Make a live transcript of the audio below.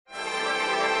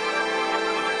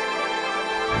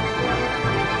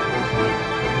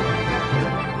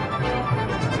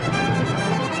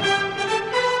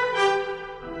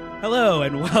Hello,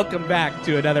 and welcome back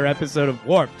to another episode of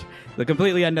Warped, the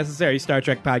completely unnecessary Star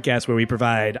Trek podcast where we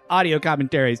provide audio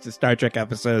commentaries to Star Trek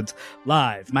episodes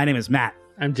live. My name is Matt.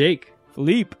 I'm Jake.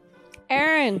 Philippe.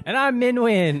 Aaron. And I'm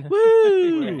Minwin.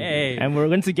 Woo! Hey. And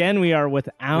once again, we are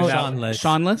without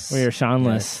Seanless. We are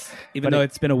Seanless. Even though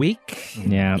it's been a week,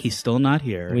 Yeah. he's still not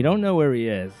here. We don't know where he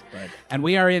is, but And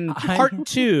we are in part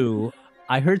 2.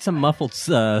 I heard some muffled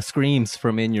screams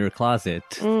from in your closet.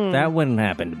 That wouldn't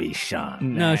happen to be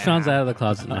Sean. No, Sean's out of the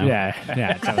closet now. yeah,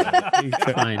 totally.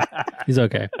 He's fine. He's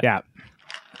okay. Yeah.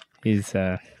 He's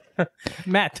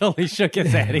Matt totally shook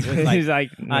his head. He was like, he's like,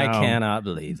 no. I cannot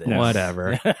believe this.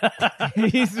 Whatever.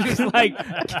 He's just like,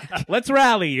 Let's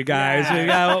rally, you guys. We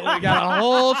got a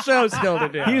whole show still to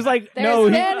do. he's like, There's no.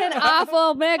 been an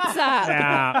awful mix-up.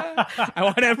 Yeah. I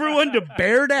want everyone to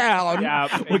bear down.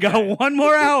 Yeah. We got one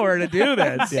more hour to do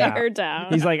this. Yeah. Bear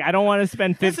down. He's like, I don't want to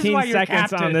spend is 15 why you're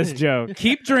seconds on captain. this joke.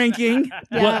 Keep drinking.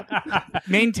 Yeah.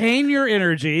 Maintain your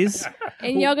energies.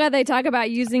 In yoga, they talk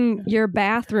about using your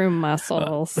bathroom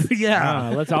muscles.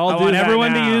 Yeah. Let's all I do want that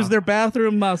everyone now. to use their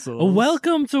bathroom muscles.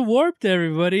 Welcome to Warped,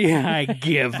 everybody. I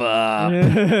give up.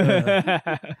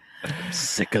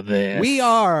 Sick of this. We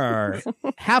are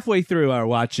halfway through our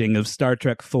watching of Star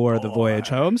Trek IV The Voyage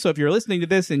Home. So if you're listening to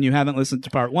this and you haven't listened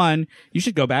to part 1, you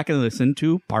should go back and listen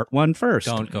to part 1 first.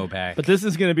 Don't go back. But this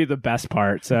is going to be the best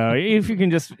part. So if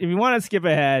you want to skip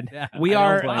ahead, We I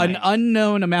are don't blame an you.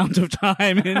 unknown amount of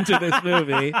time into this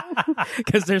movie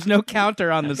because there's no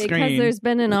counter on the Because screen. there's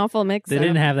been an awful mix-up. They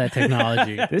didn't have that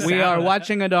technology. We are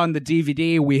watching it on the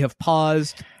DVD. We have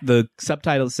paused. The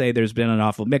subtitles say there's been an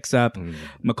awful mix-up.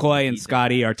 McCoy and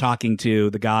Scotty are talking to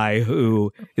the guy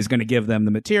who is going to give them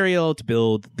the material to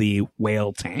build the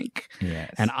whale tank.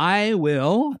 Yes. And I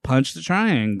will punch the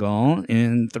triangle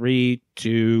in 3,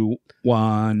 2,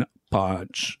 1,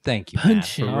 punch. Thank you,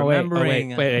 Punch Matt, it. for Oh, wait, remembering.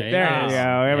 wait, There there you you go.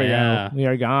 go. There we Yeah. go. We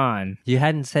are gone. You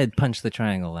hadn't said punch the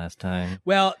triangle last time.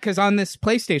 Well, because on this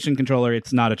PlayStation controller,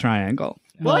 it's not a triangle.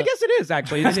 Well, I guess it is,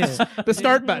 actually. The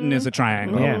start button is a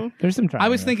triangle. Yeah, there's some. I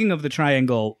was thinking of the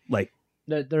triangle, like,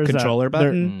 there's controller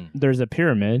button. there's a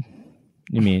pyramid.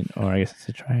 You mean? Or I guess it's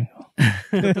a triangle.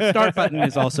 the start button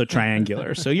is also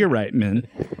triangular. So you're right, Min.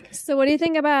 So what do you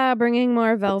think about bringing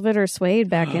more velvet or suede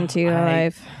back into your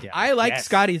life? I like Yes.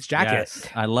 Scotty's jacket. Yes.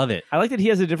 I love it. I like that he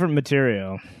has a different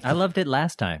material. I loved it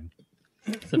last time.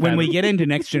 When we get into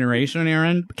Next Generation,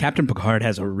 Aaron, Captain Picard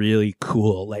has a really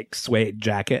cool, like, suede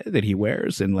jacket that he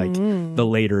wears in, like, the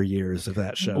later years of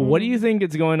that show. What do you think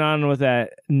is going on with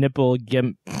that nipple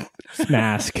gimp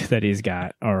mask that he's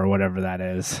got, or whatever that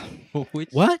is?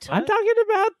 What? I'm talking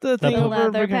about the thing The over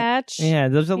leather patch? Yeah,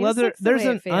 there's a Yes, leather. that's the There's way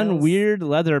an it feels. unweird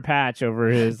leather patch over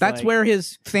his. That's like- where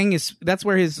his thing is. That's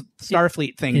where his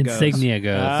Starfleet thing Insignia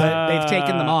goes. But they've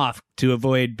taken them off to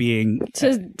avoid being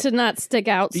To not stick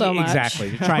out so much.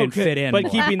 exactly to try and fit in. but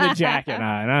more. keeping the jacket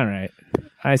on. All right,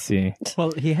 I see.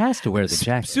 Well, he has to wear the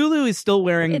jacket. Sulu is still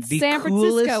wearing It's the San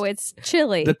coolest, Francisco. It's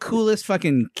chilly. the coolest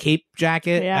fucking cape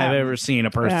jacket Yeah. I've ever seen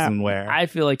a person wear. I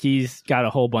feel like he's got a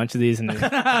whole bunch of these in his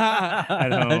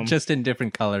at home. Just in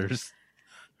different colors.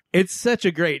 It's such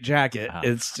a great jacket.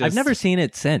 It's just I've never seen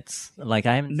it since. Like,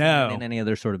 I haven't No. seen it in any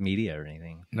other sort of media or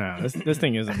anything. No, this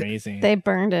thing is amazing. They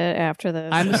burned it after this.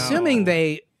 I'm assuming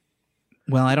they.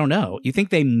 Well, I don't know. You think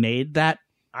they made that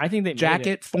I think they made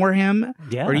jacket for him,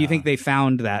 Yeah. or do you think they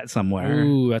found that it. somewhere?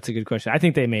 Ooh, that's a good question. I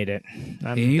think they made it.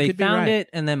 You They could be found right. it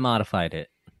and then modified it.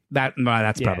 That's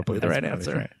Yeah, probably the that's right probably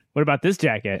answer. right. What about this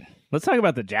jacket? Let's talk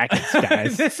about the jackets,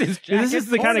 guys. This is This is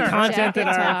the kind of corner. content that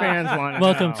Jacket our talk. fans want.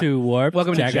 Welcome to Warped.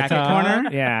 Welcome to Jacket Talk. Corner.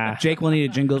 Yeah. Jake will need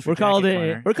a jingle for We're calling Jacket it.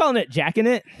 Corner. We're calling it jacking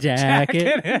it.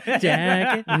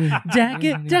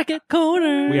 Jacket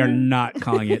Corner. We are not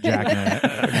calling it Jacket.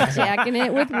 Jacking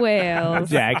it with whales.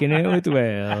 Jacking it with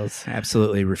whales.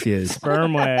 Absolutely refuse.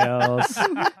 Sperm whales.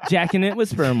 Jacking it with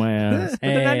sperm whales. But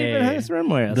they're not even Hey. sperm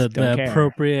whales. The Don't care.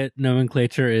 appropriate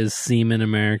nomenclature is semen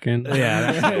American.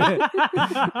 Yeah.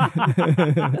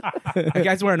 The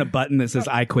guy's wearing a button that says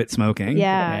 "I quit smoking."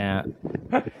 Yeah.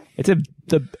 Yeah.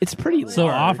 It's pretty. So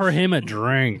large. offer him a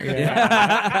drink.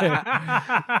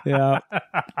 Yeah.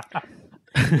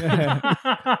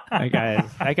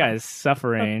 that guy's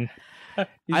suffering.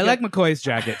 I like McCoy's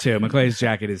jacket too. McCoy's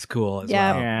jacket is cool as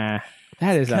Yeah. well. Yeah.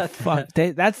 That is a fuck.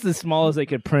 That's the smallest they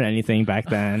could print anything back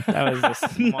then. That was the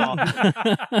small.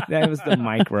 That was the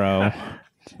micro.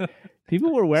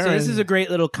 People were wearing. So this is a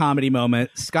great little comedy moment.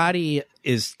 Scotty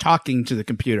is talking to the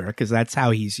computer because that's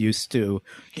how he's used to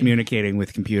communicating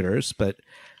with computers, but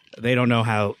they don't know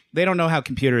how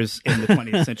computers in the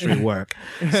 20th century work.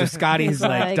 So Scotty's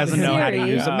like doesn't know how to Siri.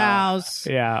 use a mouse.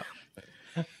 Yeah.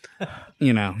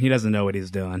 You know, he doesn't know what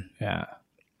he's doing. Yeah.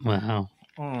 Wow.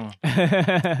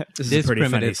 This is a pretty funny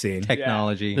primitive scene.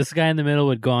 technology. This guy in the middle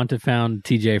would go on to found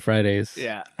TJ Fridays.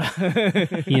 Yeah.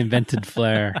 He invented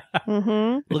flair.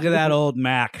 Look at that old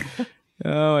Mac.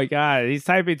 Oh my god, he's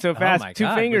typing so fast. Oh my Two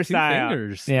God, finger with two style.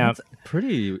 fingers. Yeah. That's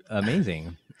pretty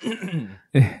amazing. He's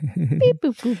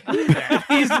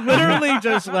literally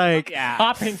just like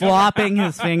flopping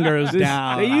his fingers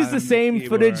down. They use on the same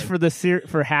keyboard. footage for the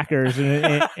for hackers in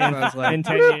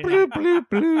 10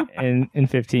 years, in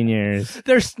 15 years.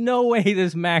 There's no way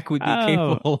this Mac would be Oh.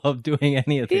 capable of doing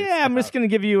any of this. Yeah, I'm just gonna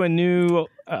give you a new.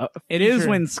 It is feature.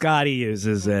 when Scotty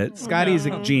uses it. Scotty's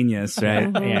a genius,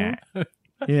 right?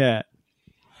 Yeah.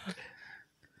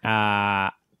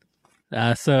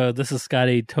 So this is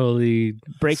Scotty totally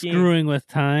Breaking- screwing with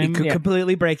time.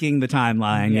 Completely breaking the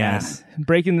timeline. Yes.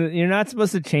 Breaking the. You're not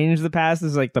supposed to change the past.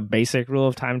 Is like the basic rule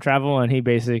of time travel, and he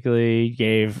basically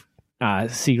gave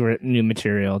secret new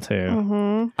material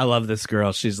to. I love this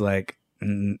girl. She's like,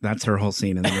 that's her whole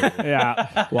scene in the movie.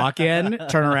 Yeah. Walk in,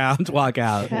 turn around, walk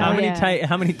out. Hell yeah.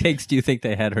 How many takes do you think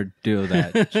they had her do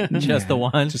that? Just the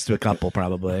one? Just a couple,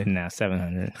 probably. No,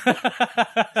 700.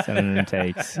 700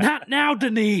 takes. Not now,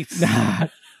 Denise.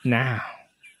 Now.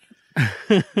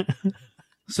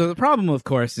 So the problem, of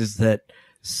course, is that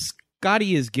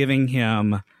Scotty is giving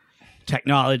him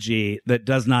technology that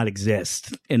does not exist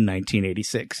in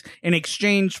 1986 in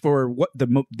exchange for what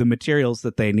the materials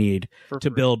that they need to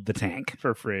build the tank.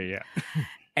 For free, yeah.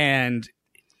 And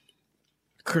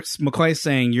Chris McCoy's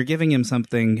saying, you're giving him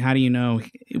something. How do you know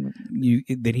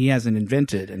that he hasn't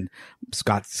invented? And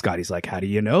Scotty's like, how do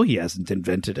you know he hasn't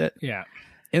invented it? Yeah.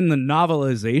 In the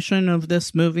novelization of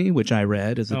this movie, which I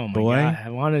read as a Oh my boy, God. I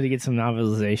wanted to get some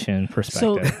novelization so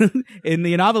perspective. in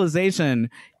the novelization,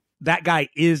 that guy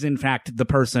is in fact the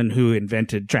person who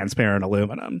invented transparent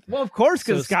aluminum. Well, of course,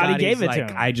 because So Scotty Scotty's gave it like,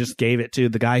 to him. I just gave it to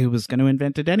the guy who was going to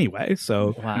invent it anyway.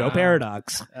 So no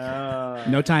paradox,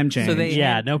 no time change. So they-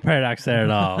 Yeah, no paradox there at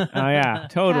all. Oh, yeah.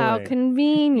 Totally. How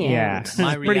convenient. Yeah.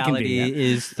 My pretty reality convenient.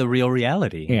 is the real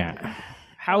reality. Yeah.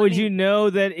 How would you know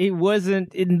that it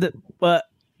wasn't in the.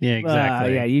 Yeah,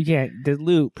 exactly. Yeah, you can't. The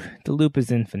loop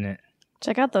is infinite.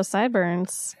 Check out those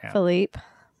sideburns, Yeah. Philippe.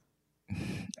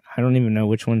 I don't even know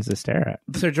which ones to stare at.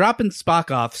 So they're dropping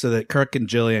Spock off so that Kirk and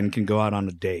Jillian can go out on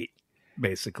a date,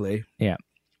 basically. Yeah.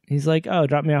 He's like, oh,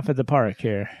 drop me off at the park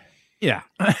here. Yeah.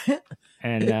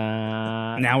 And,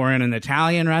 Now we're in an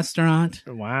Italian restaurant.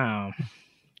 wow.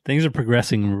 Things are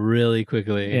progressing really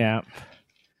quickly. Yeah.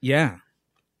 Yeah.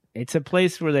 It's a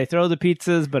place where they throw the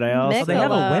pizzas, but I also. They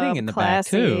have a Michelob, wedding in the back,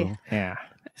 classy. too. Yeah.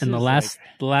 And the last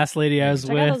lady I was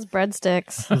Check out with those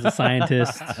breadsticks. was a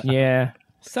scientist. Yeah.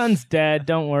 Son's dead.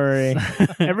 Don't worry.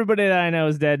 Everybody that I know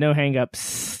is dead. No hang-ups.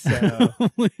 So.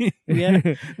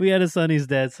 we had a son who's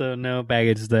dead, so no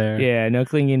baggage there. Yeah, no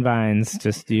clinging vines.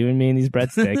 Just you and me and these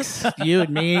breadsticks. You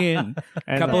and me and a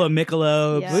And couple of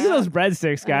Michelobes. Yeah. Look at those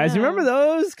breadsticks, guys. You remember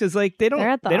those? Because like they They're don't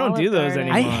at the do Olive those Garden.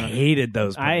 anymore. I hated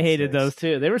those. I hated breadsticks. those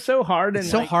too. They were so hard and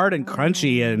So like, hard and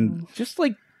crunchy and just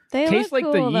like. They Tastes look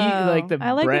like the cool, like the though.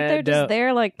 I like that they're bread dough. just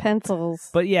there like pencils.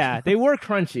 But yeah, they were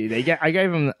crunchy. I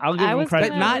gave them. I'll give I them was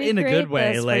credit. But gonna not in a good recreate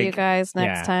way, this for like- you guys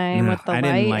next Yeah. time No, with the I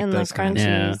didn't white like and the those kinds. crunchies.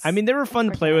 Yeah. I mean, they were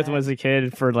fun to play with as a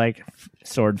kid for like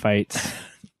sword fights.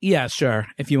 yeah, sure.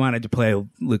 If you wanted to play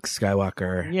Luke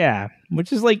Skywalker, Yeah,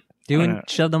 which is like Doing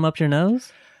shove them up your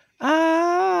nose?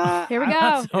 Here we go.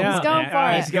 Yeah. He's going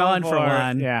for He's it. going for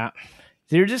one. Yeah,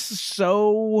 they're just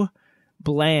so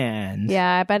bland.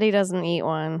 Yeah, I bet he doesn't eat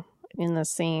one in the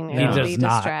scene. He It'll does be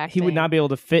not. distracting. He would not be able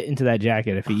to fit into that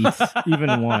jacket if he eats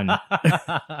even one.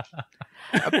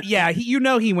 yeah,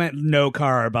 he went no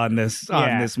carb on this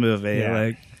movie. Yeah.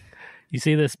 Like, You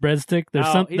see this breadstick? There's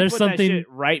He there's put that something shit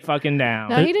right fucking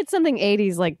down. No, he did something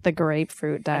 80s like the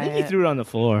grapefruit I diet. think he threw it on the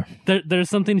floor.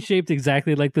 there's something shaped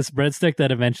exactly like this breadstick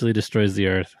that eventually destroys the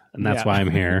earth, and that's Yeah. why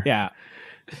I'm here. Yeah.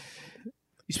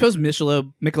 you suppose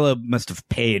Michelob must have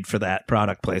paid for that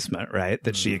product placement, right?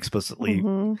 That she explicitly,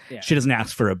 she doesn't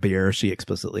ask for a beer. She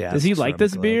explicitly asks. Does he for like a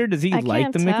this Michelob. beer? Does he I like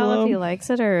can't the tell if he Michelob? likes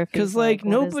it or if 'Cause, he's like,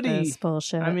 what is nobody- this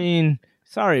bullshit. I mean,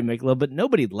 sorry, Michelob, but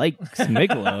nobody likes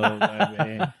Michelob.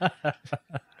 I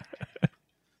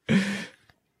mean,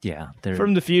 Yeah. They're,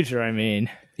 from the future, I mean.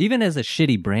 even as a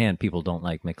shitty brand, people don't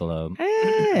like Michelob.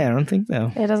 I don't think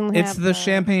so. it doesn't It's have the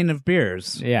champagne of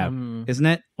beers, Yeah. isn't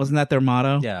it? Wasn't that their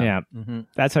motto? Yeah. Yeah. Mhm.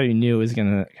 That's how you knew it was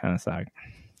going to kind of suck.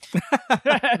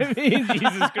 I mean,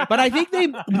 Jesus Christ. But I think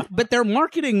their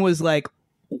marketing was like,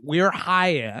 we're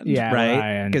high end, Yeah, we're high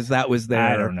right? end. Because that was their.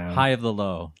 I don't know. High of the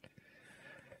low.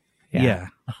 Yeah.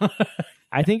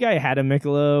 I think I had a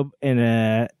Michelob in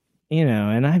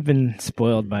and I've been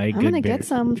spoiled by I'm good gonna beer. get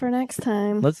some for next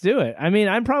time. Let's do it. I mean,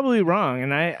 I'm probably wrong,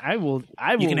 and I will.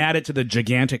 You can add it to the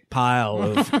gigantic pile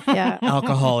of Yeah.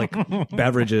 alcoholic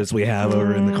beverages we have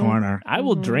over in the corner. I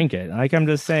will drink it. Like I'm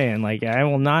just saying. Like I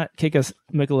will not kick a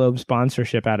Michelob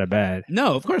sponsorship out of bed.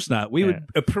 No, of course not. We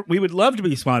would love to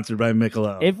be sponsored by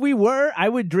Michelob. If we were, I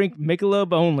would drink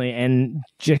Michelob only and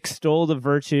extol the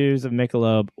virtues of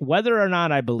Michelob, whether or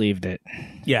not I believed it.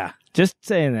 yeah. Just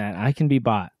saying that I can be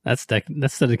bought. That's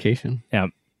dedication. Yeah.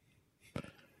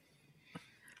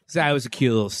 So that was a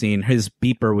cute little scene. His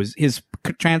beeper was his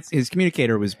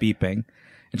communicator was beeping,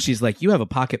 and she's like, "You have a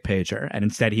pocket pager," and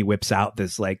instead he whips out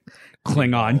this like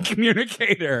Klingon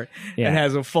communicator Yeah. and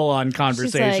has a full on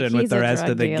conversation with "He's the a rest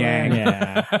drug of the dealer." gang.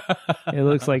 Yeah. It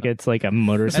looks like it's like a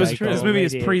motorcycle. This movie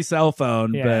is radio. pre-cell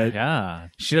phone, Yeah. but Yeah.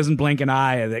 she doesn't blink an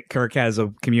eye that Kirk has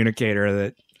a communicator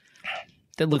that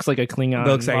That looks like a Klingon.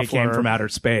 looks like it came muffler. from outer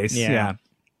space. Yeah. Yeah.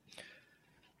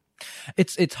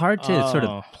 It's hard to sort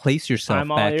Oh. of place yourself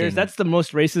I'm all back ears. in. That's the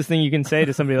most racist thing you can say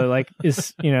to somebody that like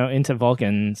is into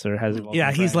Vulcans or has a Vulcan Yeah,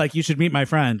 he's friend. like, "You should meet my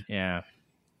friend." yeah,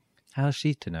 How's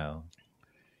she to know?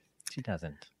 She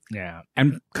doesn't. yeah.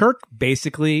 And Kirk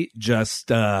basically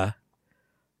just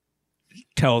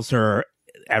tells her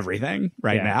everything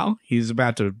right Yeah. now. He's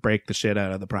about to break the shit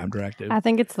out of the Prime Directive. I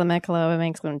think it's the Michelob. It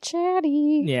makes them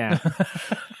chatty. Yeah.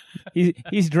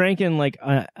 he's drinking like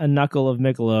a knuckle of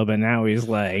Michelob, and now he's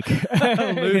like,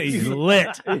 He's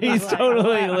lit. he's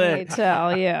totally Let me lit.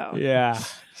 tell you. Yeah.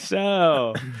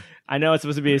 So I know it's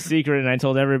supposed to be a secret, and I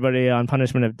told everybody on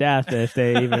punishment of death if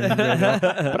they even.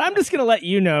 But I'm just gonna let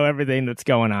you know everything that's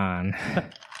going on.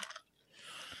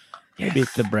 Maybe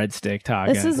it's the breadstick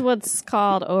talking. This is what's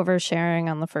called oversharing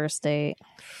on the first date.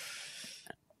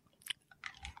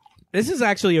 This is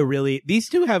actually these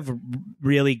two have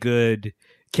really good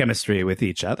chemistry with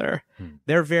each other.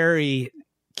 They're very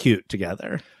cute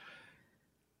together.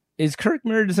 Is Kirk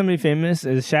married to somebody famous?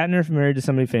 Is Shatner married to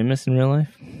somebody famous in real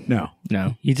life? No.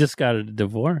 No. He just got a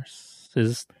divorce.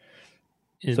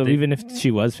 So even if she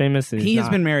was famous, He has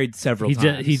been married several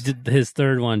times. he did his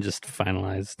third one just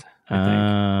finalized.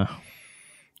 I think.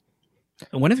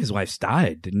 One of his wives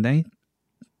died, didn't they?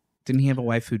 Didn't he have a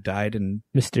wife who died in...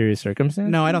 Mysterious circumstance?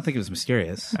 No, I don't think it was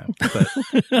mysterious. But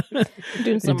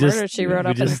Doing some just- murder she wrote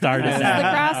we up. just in started This is the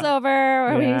that. crossover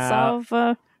where we Yeah.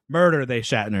 solve. murder, they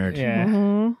Shatnered. Yeah.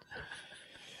 Mhm.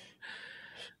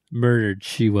 Murdered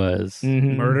she was.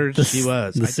 Mhm. Murdered The- she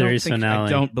was. the series I finale.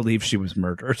 don't believe she was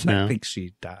murdered. No. I think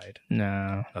she died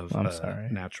No. of I'm sorry.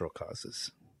 natural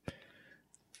causes.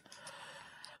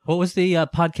 What was the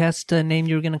podcast name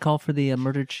you were going to call for the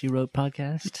Murdered She Wrote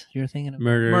podcast? You were thinking of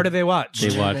Murdered. Murder They Watched.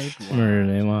 They watched. Murder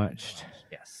they watched.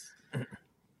 Yes.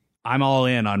 I'm all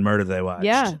in on Murder They Watched.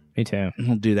 Yeah. Me too.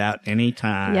 We'll do that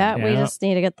anytime. Yeah, we Yeah. just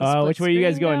need to get the split Which way are you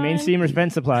guys screen going? Mainstream or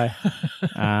Vent Supply?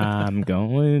 I'm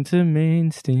going to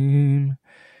mainstream.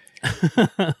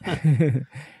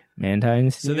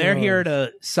 Mantine. So they're here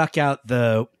to suck out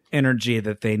the energy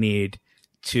that they need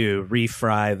to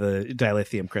refry the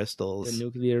dilithium crystals. the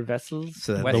nuclear vessels.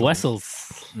 So that The they-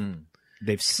 Wessels.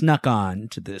 they've snuck on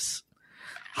to this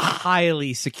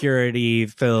highly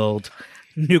security-filled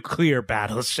nuclear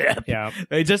battleship. Yeah.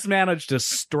 They just managed to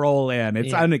stroll in. It's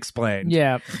Yeah. unexplained.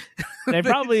 Yeah. They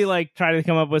probably like try to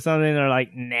come up with something. They're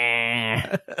like, nah.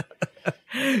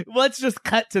 Let's just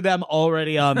cut to them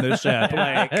already on the ship.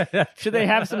 Like, Should they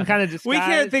have some kind of disguise? we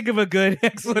can't think of a good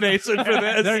explanation for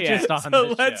this. They're just on so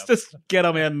the let's ship. just get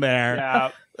them in there.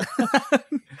 Yeah.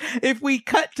 If we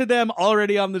cut to them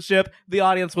already on the ship, the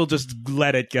audience will just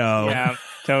let it go. Yeah,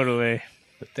 totally.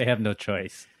 They have no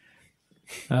choice.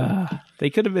 They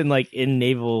could have been like in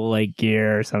naval like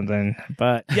gear or something,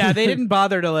 but Yeah, they didn't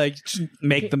bother to like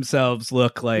make themselves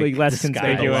look like less this guy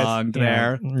conspicuous. belonged Yeah.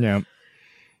 there. Yeah.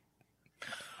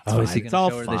 Oh, is he It's going all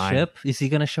to show her the fine. ship? Is he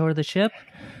going to show her the ship?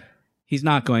 He's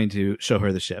not going to show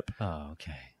her the ship. Oh,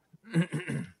 okay.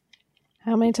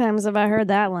 How many times have I heard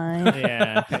that line?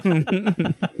 Yeah.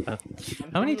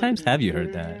 How many times have you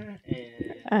heard that?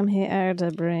 I'm here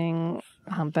to bring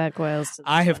humpback whales. To the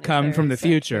I have come from the 23rd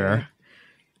future.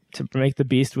 To make the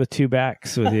beast with two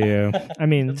backs with you. I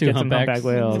mean, Two get some humpbacks. humpback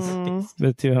whales Mhm.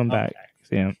 with two humpbacks.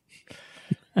 Yeah.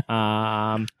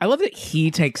 I love that he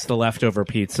takes the leftover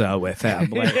pizza with him.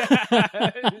 Like,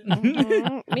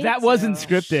 Mhm. Me That wasn't too.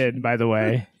 scripted, by the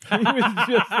way. He was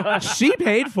just she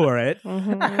paid for it.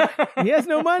 he has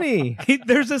no money.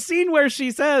 There's a scene where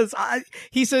she says,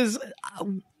 he's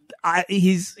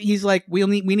like, we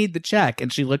need the check,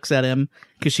 and she looks at him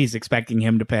because she's expecting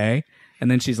him to pay, And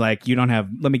then she's like, you don't have,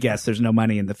 let me guess, there's no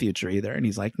money in the future either. And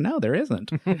he's like, no, there isn't.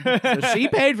 So she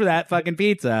paid for that fucking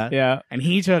pizza. Yeah. And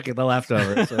he took the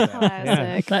leftovers. So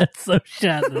Classic. That's so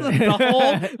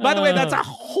Shatner. by the way, that's a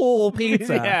whole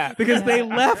pizza. Yeah. Because they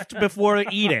left before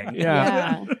eating.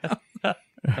 Yeah.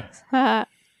 Yeah.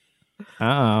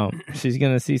 Uh-oh. She's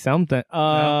going to see something. She's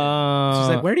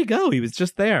like, where'd he go? He was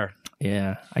just there.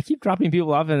 Yeah. I keep dropping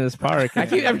people off in this park.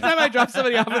 Every time I drop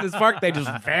somebody off in this park, they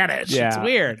just vanish. Yeah. It's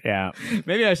weird. Yeah.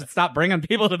 Maybe I should stop bringing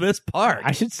people to this park.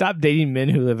 I should stop dating men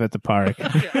who live at the park.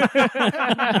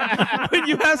 When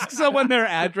you ask someone their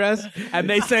address and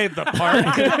they say the park,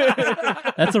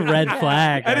 That's a red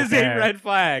flag. that right is there. a red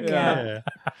flag. Yeah.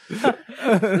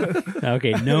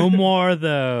 Okay, no more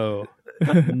though.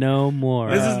 No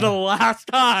more. This is the last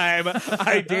time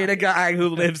I date a guy who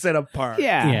lives in a park.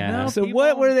 Yeah. Yeah. So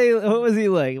what was he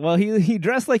like? Well, he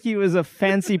dressed like he was a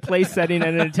fancy place setting at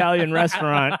an Italian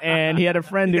restaurant, and he had a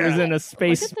friend who was in a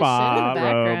space Look at the spa shit in the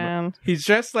robe. background. He's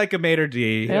dressed like a maitre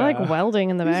d'. They're like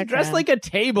welding in the He's background. dressed like a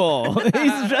table.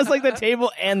 He's dressed like the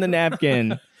table and the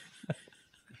napkin.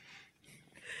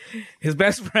 His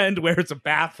best friend wears a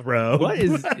bathrobe. What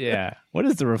is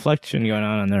the reflection going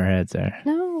on their heads there?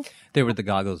 No. They were the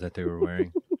goggles that they were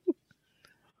wearing.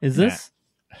 Is this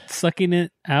sucking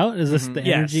it out? Is this the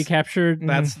Yes. energy captured?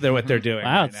 That's what they're doing.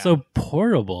 Wow, right it's now. so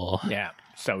portable. Yeah,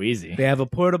 so easy. They have a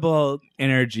portable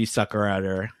energy sucker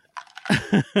outer.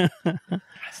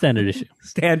 Standard issue.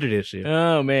 Standard issue.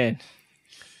 Oh man.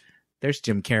 There's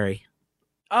Jim Carrey.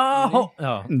 Oh,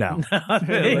 No.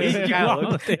 It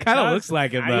Kind of looks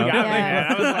like him, though.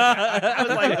 Yeah. I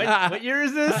was like, what year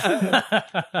is this?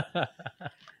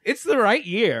 It's the right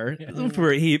year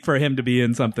for him to be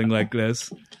in something like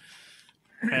this.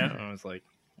 I was like,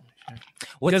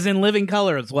 Because in Living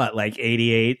Color, it's what, like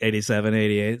 88, 87,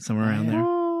 88, somewhere around there?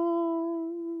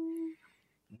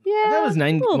 Yeah. that was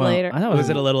 90. A little later. I thought Was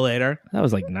it a little later? that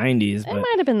was like 90s, It but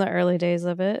might have been the early days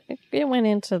of it. It went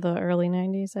into the early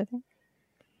 90s, I think.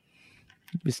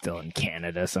 it was still in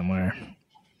Canada somewhere.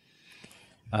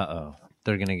 uh-oh.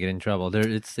 They're going to get in trouble.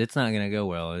 It's not going to go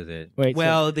well, is it? Wait,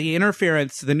 Well, the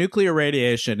interference, the nuclear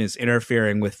radiation is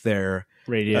interfering with their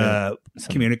so radio.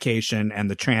 communication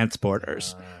and the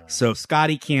transporters. So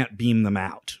Scotty can't beam them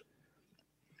out.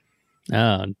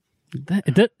 Oh,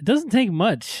 it doesn't take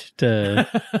much to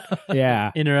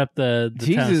yeah. interrupt the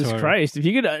Jesus transport. Christ. If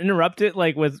you could interrupt it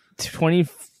like with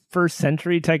 21st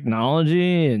century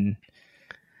technology and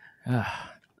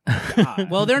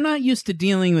Well, they're not used to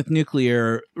dealing with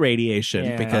nuclear radiation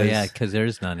Yeah. because Because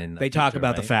there's none in the they talk future,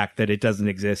 about the right? fact that it doesn't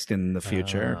exist in the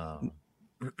future. Oh.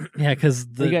 Yeah, because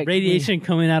the They got- radiation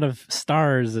coming out of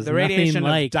stars is The radiation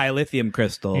nothing like. of dilithium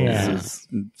crystals Yeah. is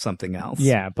something else.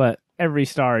 yeah, but every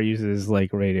star uses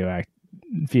like radioactive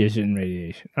fusion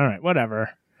radiation. All right,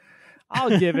 whatever.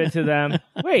 I'll give it to them.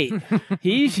 Wait,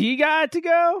 she got to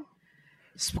go?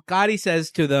 Scotty says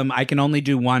to them, I can only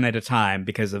do one at a time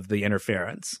because of the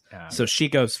interference. So she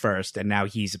goes first, and now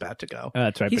he's about to go.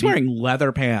 That's right. He's but wearing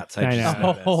leather pants. I I just know. A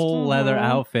noticed. whole leather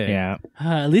outfit. Yeah.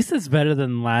 At least it's better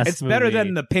than last. It's better movie.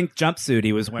 than the pink jumpsuit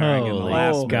he was wearing in the Holy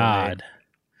last movie. God.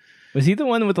 Was he the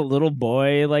one with the little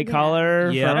boy like collar?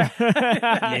 Yeah.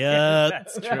 Yeah,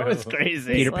 That's that was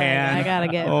crazy. Peter Like, Pan. I gotta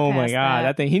get. Oh my past god,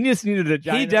 that thing! He just needed a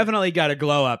giant. He definitely got a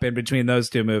glow up in between those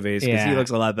two movies because he Yeah.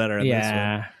 looks a lot better in this one.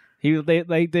 Yeah.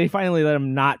 They finally let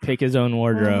him not pick his own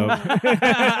wardrobe.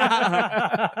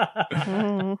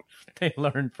 Mm. They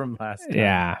learned from last time.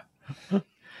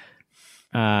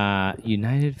 Yeah.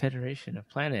 United Federation of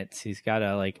Planets. He's got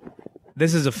a like.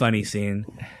 This is a funny scene.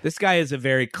 This guy is a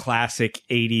very classic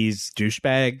 80s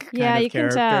douchebag kind Yeah, of you can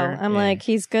character. tell. I'm Yeah. like,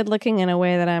 he's good looking in a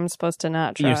way that I'm supposed to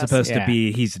not trust. You're supposed Yeah. to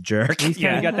be, he's a jerk. He's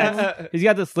kind of got that. He's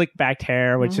got the slick backed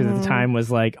hair, which at the time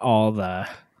was like all the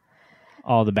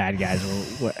bad guys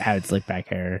had slick back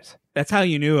hairs. That's how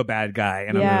you knew a bad guy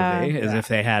in a Yeah. movie, is if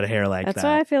they had hair like That's that.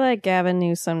 why I feel like Gavin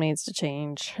Newsom needs to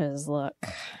change his look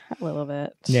a little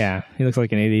bit. Yeah, he looks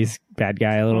like an '80s bad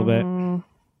guy a little bit. Mm.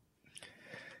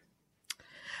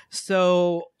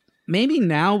 So maybe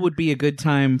now would be a good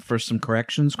time for some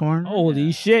corrections, Corn.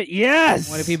 Holy shit! Yes.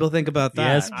 What do people think about that?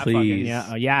 Yes, I fucking- please.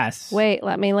 yeah. Yes. Wait,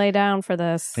 let me lay down for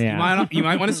this. Yeah. You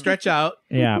might want to stretch out.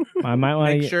 Yeah. I might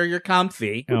want Make to. sure you're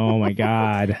comfy. Oh my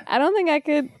god. I don't think I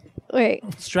could. Wait.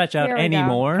 Stretch out Here we go.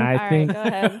 anymore. I All right, think go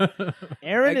ahead.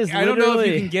 Aaron is I don't know if you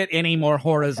literally. can get any more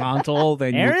horizontal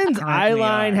than Aaron's you eye currently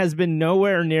line are. has been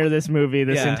nowhere near this movie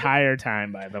this Yeah. entire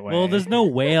time. By the way. Well, there's no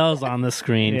whales on the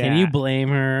screen. Can Yeah. you blame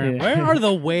her? Yeah. Where are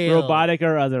the whales? robotic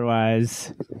or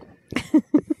otherwise.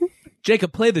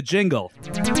 Jacob, play the jingle.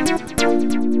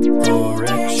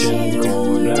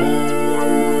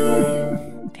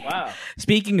 Wow.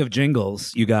 Speaking of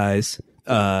jingles, you guys,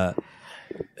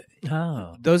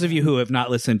 those of you who have not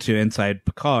listened to Inside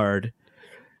Picard,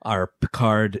 our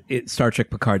Star Trek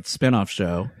Picard spinoff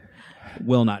show,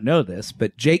 will not know this,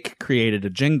 but Jake created a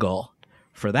jingle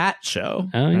for that show.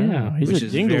 Oh yeah, He's which a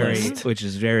is jinglist. which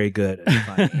is very good and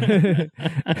funny.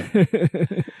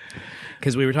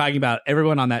 Because we were talking about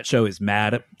everyone on that show is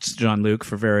mad at Jean-Luc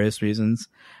for various reasons,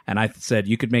 and I said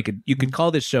you could call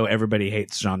this show "Everybody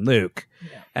Hates Jean-Luc,"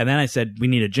 and then I said we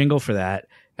need a jingle for that,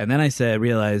 and then I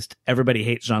realized "Everybody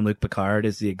Hates Jean-Luc Picard"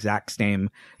 is the exact same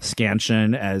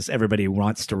scansion as "Everybody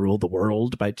Wants to Rule the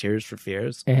World" by Tears for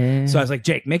Fears. So I was like,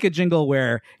 Jake, make a jingle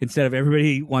where instead of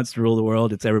 "Everybody Wants to Rule the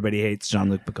World," it's "Everybody Hates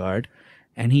Jean-Luc Picard,"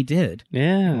 and he did.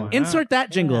 yeah. Insert that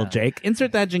jingle, Jake.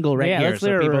 Insert that jingle right here let's so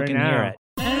hear it people right can now. hear it.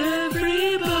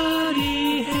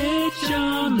 Everybody hates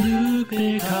Jean-Luc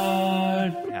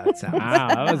Picard. Yeah, it sounds- Wow,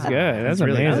 that was good. That's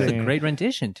really That was amazing. a great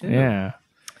rendition too. Yeah.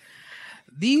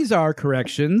 These are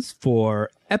corrections for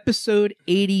episode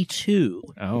 82,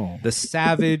 Oh. The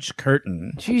Savage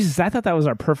Curtain. Jesus, I thought that was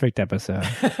our perfect episode.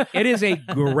 It is a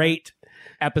great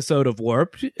episode of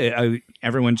Warp.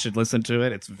 Everyone should listen to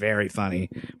it. It's very funny.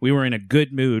 We were in a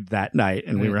good mood that night,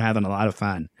 and we were having a lot of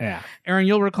fun. Yeah. Aaron,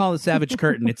 you'll recall The Savage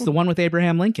Curtain. It's the one with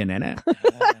Abraham Lincoln in it.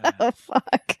 Oh,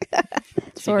 fuck.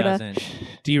 She Sorta. doesn't.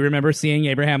 Do you remember seeing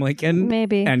Abraham Lincoln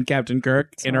Maybe. and Captain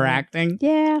Kirk interacting?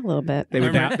 Yeah, a little bit. They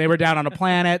were down on a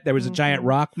planet. There was a giant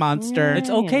rock monster. It's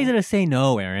okay to say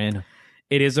no, Aaron.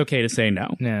 It is okay to say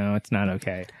no. No, it's not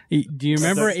okay. Do you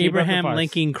remember Keep up the Abraham farce.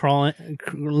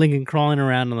 Lincoln crawling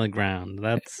around on the ground?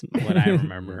 That's what I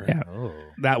remember. Yeah. Oh.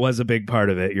 That was a big part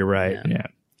of it. You're right. Yeah.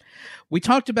 We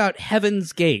talked about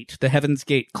Heaven's Gate, the Heaven's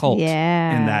Gate cult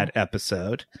Yeah. in that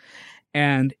episode.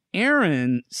 And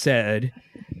Aaron said,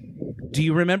 do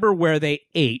you remember where they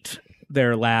ate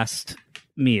their last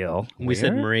meal? We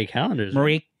said Marie Callender's.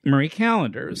 Marie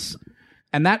Callender's.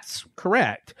 And that's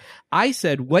correct. I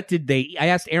said, I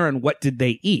asked Aaron, what did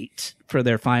they eat for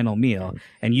their final meal?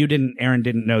 And Aaron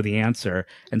didn't know the answer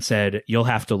and said, you'll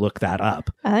have to look that up.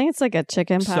 I think it's like a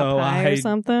chicken pot So pie or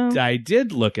something. I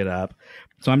did look it up.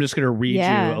 So I'm just going to read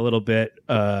Yeah. you a little bit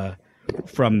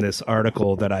from this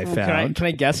article that I found. Can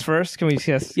I guess first? Can we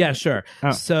guess? Yeah, sure.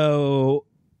 Oh. So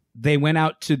they went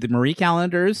out to the Marie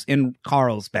Callender's in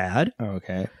Carlsbad, Oh,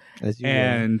 okay. As usual.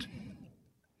 and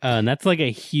And that's like a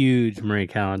huge Marie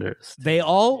Callender's. they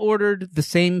all ordered the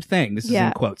same thing. This is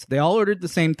in quotes. They all ordered the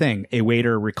same thing. A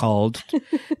waiter recalled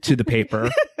to the paper.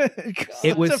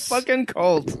 It was a fucking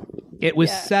cult. It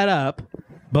was set up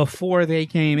before they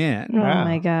came in. Oh Wow.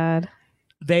 my god.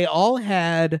 They all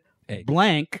had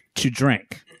blank to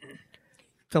drink.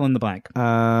 Fill in the blank.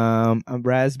 A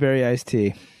raspberry iced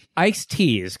tea. Iced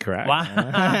tea is correct. Wow. Oh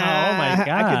my god.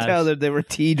 I could tell that they were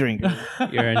tea drinkers.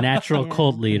 You're a natural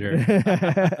cult leader.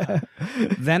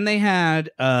 Then they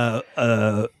had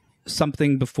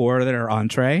something before their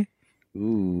entree.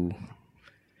 Ooh.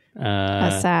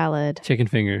 A salad. Chicken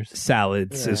fingers.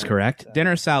 Salads is correct.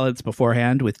 Dinner salads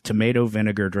beforehand with tomato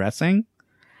vinegar dressing.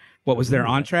 What was their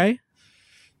entree?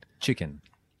 Chicken.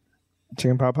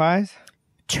 Chicken pot pies?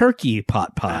 Turkey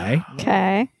pot pie.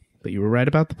 Okay. But you were right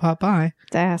about the pot pie.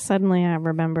 Suddenly I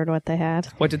remembered what they had.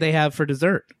 What did they have for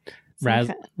dessert? Ras-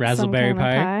 Some raspberry kind of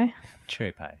pie.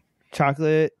 Cherry pie.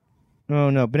 Chocolate. Oh,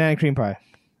 no. Banana cream pie.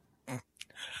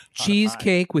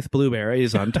 Cheesecake with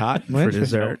blueberries on top for What?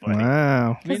 dessert.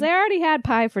 Wow. Because they already had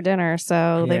pie for dinner,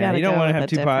 so they Yeah, got to you don't go wanna with have a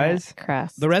two different pies?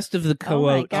 crust. The rest of the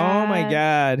quote. God. Oh, my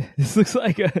God. This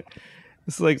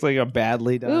looks like a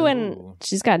badly done. Ooh, and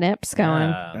she's got nips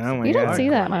going. Oh, my You God. don't see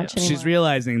that much anymore. She's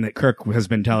realizing that Kirk has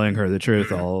been telling her the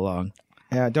truth all along.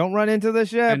 Yeah, don't run into the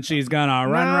ship. And she's gonna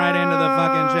run right into the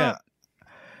fucking ship.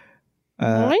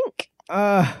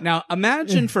 Boink. Now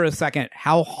imagine for a second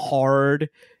how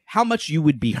much you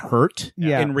would be hurt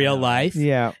Yeah. in real life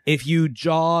Yeah. if you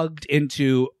jogged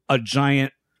into a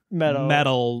giant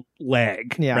metal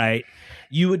leg, Yeah. right?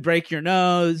 You would break your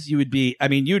nose. You would be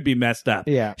messed up.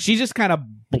 Yeah. She just kind of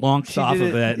blonks She off did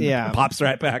of it- it and yeah. pops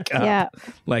right back up. Yeah.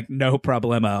 Like no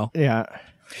problemo. Yeah.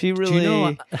 She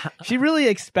really, she really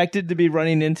expected to be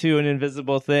running into an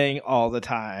invisible thing all the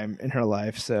time in her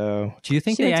life. So Do you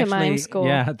think She they went to actually? mime school.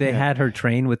 Yeah, they had her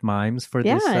train with mimes for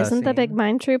Yeah, this. isn't the scene? big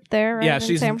mime troupe there? Right Yeah, in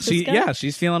she's San Francisco?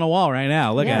 she's feeling a wall right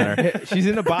now. Look at her. she's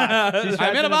in a box. She's I'm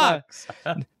trapped in a box.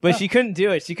 But she couldn't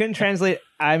do it. She couldn't translate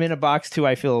 "I'm in a box" to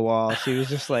 "I feel a wall." She was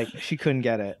just like she couldn't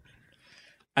get it.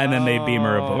 And then they beam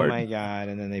her aboard. Oh my God!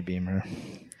 And then they beam her.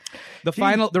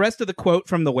 The rest of the quote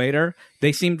from the waiter,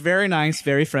 they seemed very nice,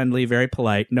 very friendly, very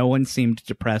polite. No one seemed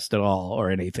depressed at all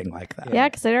or anything like that. Yeah,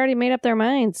 because they'd already made up their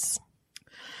minds.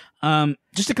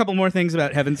 Just a couple more things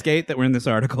about Heaven's Gate that were in this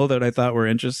article that I thought were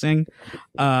interesting.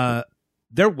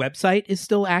 their website is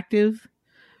still active.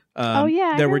 Oh,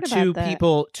 yeah, I there were heard about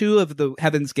that. two of the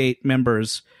Heaven's Gate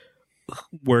members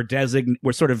were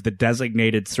sort of the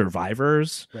designated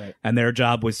survivors, Right. and their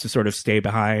job was to sort of stay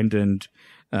behind and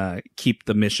keep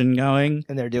the mission going.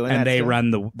 And they're doing And that they still?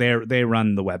 run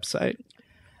the website.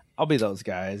 I'll be those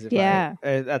guys. Yeah.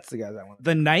 That's the guys I want.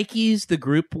 The Nikes the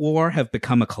group wore have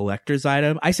become a collector's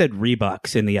item. I said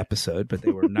Reeboks in the episode, but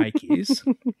they were Nikes.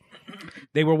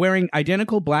 They were wearing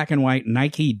identical black and white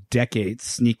Nike Decades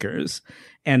sneakers.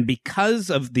 And because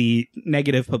of the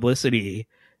negative publicity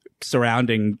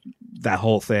surrounding that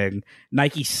whole thing,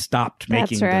 Nike stopped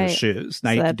making That's right. those shoes.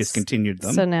 Nike that's- discontinued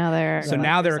them. So now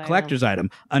they're a collector's item.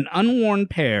 An unworn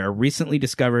pair recently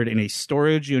discovered in a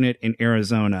storage unit in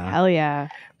Arizona, Hell yeah.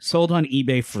 sold on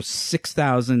eBay for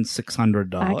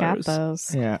 $6,600. I got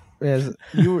those. Yeah,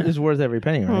 it's worth every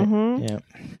penny, right? Mhm. Yeah,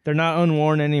 they're not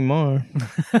unworn anymore.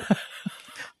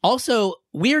 Also,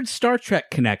 weird Star Trek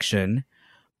connection.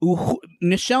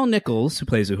 Nichelle Nichols, who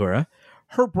plays Uhura,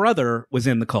 her brother was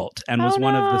in the cult and was Oh,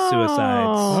 one of the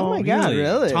suicides. Oh my god,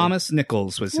 really? Thomas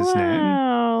Nichols was his name.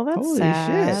 Wow, that's Holy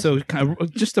sad. shit. So kind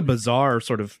of just a bizarre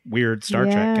sort of weird Star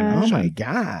Trek Yeah. Oh connection. my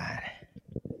god!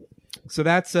 So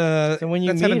that's So when you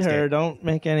that's meet Heaven's her, Gate. don't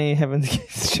make any Heaven's Gate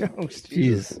shows.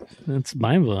 Jeez, that's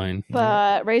mind blowing.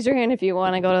 But raise your hand if you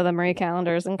want to go to the Marie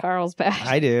Callender's in Carlsbad.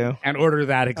 I do. and order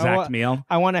that exact wa- meal.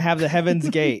 I want to have the Heaven's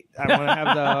Gate. I want to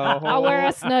have the whole. I'll wear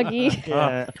a Snuggie.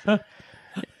 Yeah.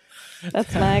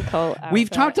 That's my cult outfit. We've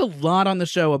talked a lot on the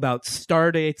show about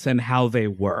star dates and how they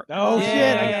work. Oh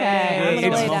Okay, I'm shit!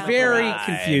 gonna lay It's down very for that.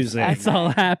 confusing. It's all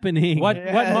happening.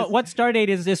 What star date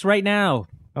is this right now?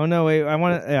 Oh no! Wait, I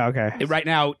want to. Yeah, okay. Right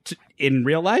now, in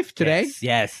real life, today,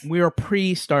 Yes. we are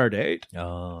pre-star date.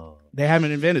 Oh. They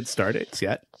haven't invented star dates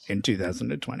yet in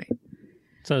 2020.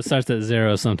 So it starts at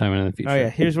 0 sometime in the future. Oh yeah.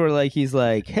 Here's where he's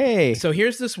like, hey. So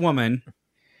here's this woman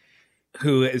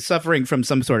who is suffering from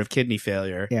some sort of kidney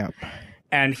failure, Yeah.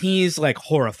 and he's like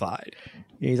horrified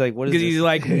He's like, what is because this? he's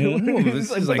like, "Ooh, this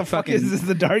He's is what like the fuck fucking is this?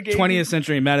 The Dark Ages? 20th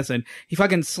century medicine." He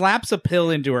fucking slaps a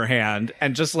pill into her hand,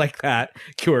 and just like that,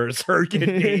 cures her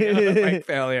kidney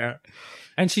failure.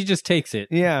 And she just takes it.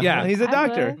 Yeah. Yeah. He's a I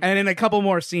doctor. would. And in a couple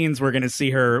more scenes, we're going to see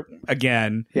her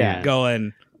again Yeah.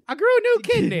 going, "I grew a new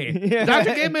kidney. Yeah. The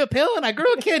doctor gave me a pill and I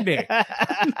grew a kidney."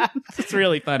 It's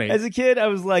really funny. As a kid, I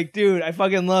was like, dude, I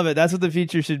fucking love it. That's what the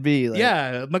future should be. Like,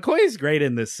 Yeah, McCoy's great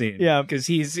in this scene. Yeah. Because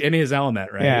he's in his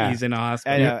element, right? Yeah. He's in a I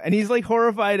hospital. know. And he's like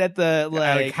horrified at the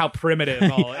Like how primitive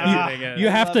all everything is. You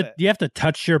I have love to it. you have to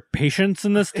touch your patients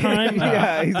in this time.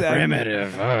 Yeah, exactly.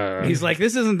 Primitive. He's like,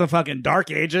 "This isn't the fucking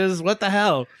Dark Ages. What the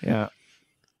hell?" Yeah.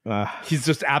 He's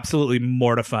just absolutely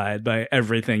mortified by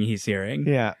everything he's hearing.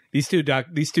 Yeah. These two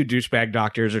douchebag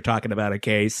doctors are talking about a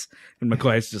case, and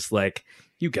McCoy's just like,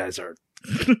 "You guys are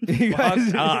You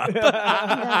guys- fucked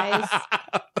up."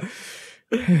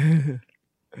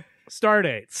 Star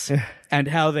dates and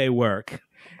how they work.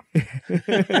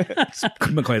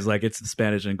 McCoy's like, "It's the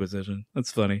Spanish Inquisition."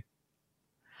 That's funny.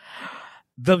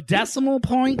 The decimal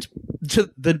point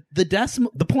to the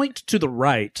point to the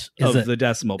right Is of the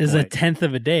decimal Is a point 10th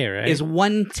of a day, right? is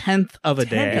 1/10 of a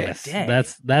day. Yes. day.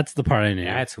 That's the part I knew.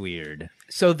 That's weird.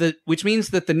 So which means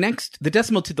that the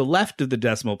decimal to the left of the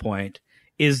decimal point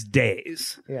is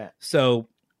days. Yeah. So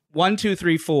 1, 2,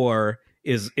 3, 4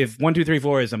 is if 1, 2, 3,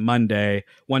 4 is a Monday,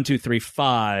 1, 2, 3,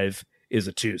 5 is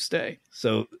a Tuesday.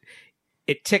 So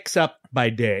it ticks up by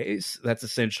days. That's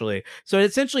essentially so. It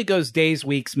essentially goes days,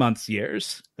 weeks, months,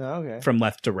 years Oh, okay. from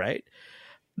left to right.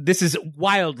 This is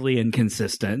wildly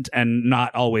inconsistent and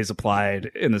not always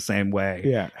applied in the same way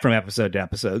Yeah. from episode to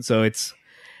episode. So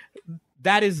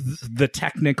that is the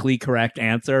technically correct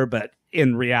answer, but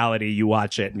in reality, you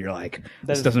watch it and you're like,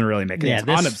 this doesn't really make a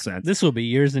ton of sense. This will be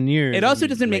years and years. It also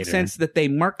doesn't make later. sense that they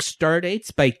mark star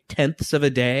dates by tenths of a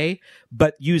day,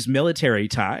 but use military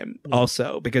time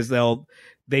also because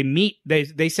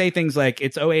they say things like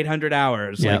it's 0800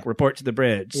 hours, Yeah. like report to the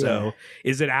bridge. So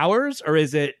is it hours or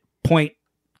is it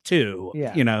 0.2,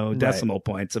 Yeah. decimal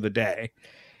points of a day?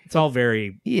 It's all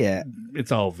very, Yeah.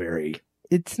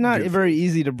 It's not Goofy. very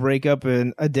easy to break up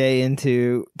a day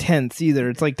into tenths either.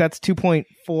 It's like that's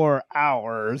 2.4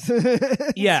 hours.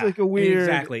 It's yeah, like a weird,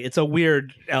 exactly. It's a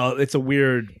weird,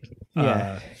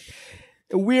 Yeah.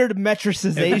 a weird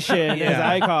metricization, Yeah. as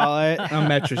I call it. a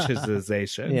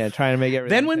metricization. Yeah, trying to make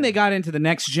everything. Then when they got into the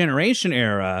next generation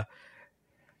era,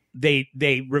 they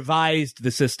revised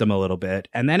the system a little bit,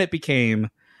 and then it became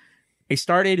a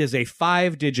star date is a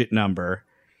 5-digit number.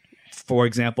 For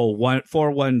example,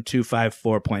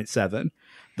 41254.7.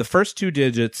 The first 2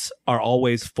 digits are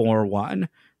always 41.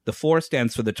 The 4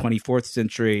 stands for the 24th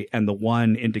century, and the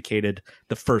 1 indicated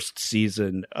the first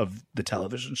season of the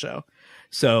television show.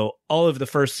 So all of the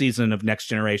first season of Next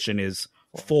Generation is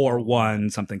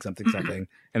 4-1 something something something,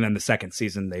 and then the second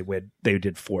season they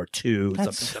did 4-2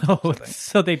 something something.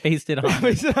 So they based it on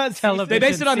television. They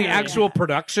based it on the series. actual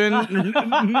production,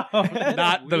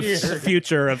 not the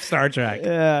future of Star Trek.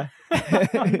 Yeah.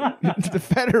 The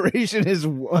Federation is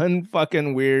one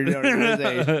fucking weird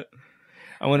organization.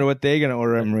 I wonder what they're going to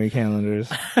order at Marie Callender's.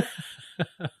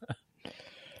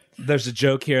 There's a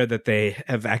joke here that they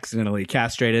have accidentally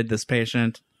castrated this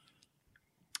patient.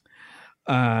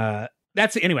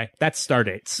 That's star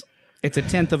dates. It's a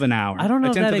 1/10 of an hour. I don't know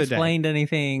a if 10th that of a day. explained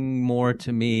anything more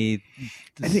to me.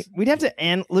 I think we'd have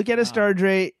to look at a star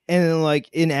date and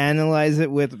analyze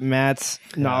it with Matt's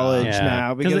knowledge Yeah.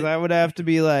 now, because I would have to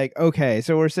be like, okay,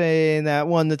 so we're saying that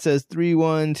one that says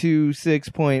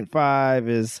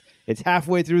 3126.5 it's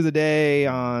halfway through the day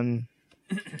on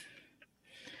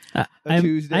a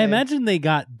Tuesday. I imagine they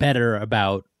got better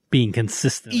about being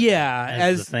consistent. Yeah,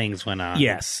 as as- the things went on.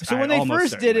 Yes. So when they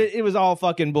first did it, it was all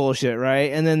fucking bullshit,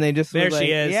 right? And then they just There were she like,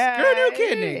 is. Yeah, Grew a new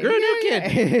kidney. Grew a new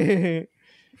kidney.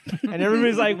 And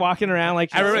everybody's like walking around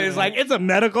like everybody's like, it's a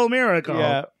medical miracle.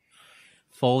 yeah,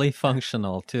 Fully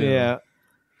functional too. yeah.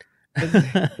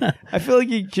 I feel like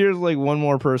he cures like one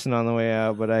more person on the way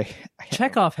out, but I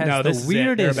Chekhov has No, this is the it. They're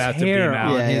weirdest about to hair beam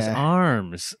out. on Yeah, his yeah.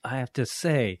 arms. I have to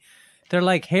say, they're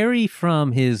like hairy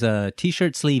from his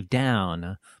t-shirt sleeve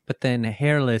down, but then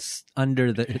hairless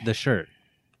under the shirt.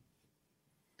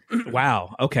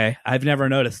 Wow. Okay. I've never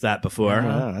noticed that before.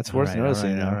 Oh, that's worth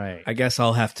noticing. All now. right. I guess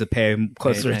I'll have to pay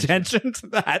closer attention. attention to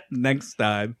that next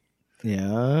time.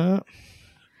 Yeah.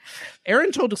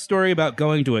 Aaron told a story about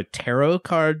going to a tarot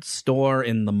card store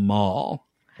in the mall.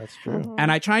 That's true.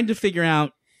 And I tried to figure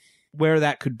out where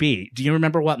that could be. Do you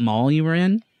remember what mall you were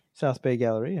in? South Bay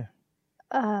Galleria.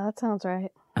 That sounds right.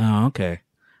 Oh, okay.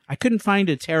 I couldn't find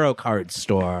a tarot card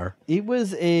store It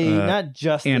was not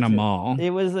just in a mall.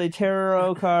 It was a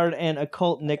tarot card and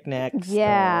occult knickknacks.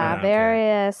 Yeah, okay.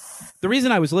 various. The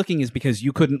reason I was looking is because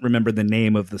you couldn't remember the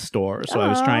name of the store. So I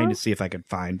was Aw. trying to see if I could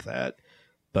find that,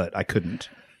 but I couldn't.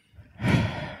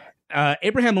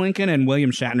 Abraham Lincoln and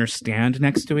William Shatner stand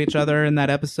next to each other in that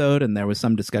episode, and there was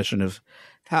some discussion of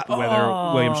whether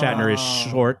William Shatner is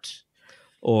short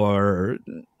or,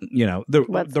 the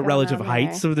What's going relative on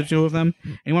heights there? of the two of them.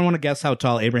 Anyone want to guess how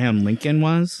tall Abraham Lincoln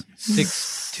was?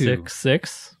 6'2",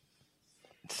 6'6".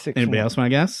 Anybody else want to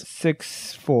guess?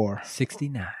 6'4".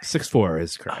 69. 6'4"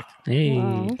 is correct. Hey.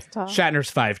 Wow, that's tall. Shatner's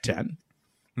 5'10".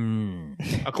 Hmm.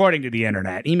 According to the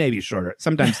internet, he may be shorter.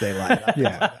 Sometimes they lie.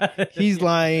 Yeah. He's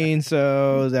lying,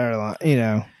 so they're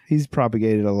lying. He's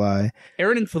propagated a lie.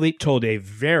 Aaron and Philippe told a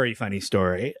very funny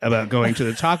story about going to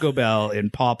the Taco Bell in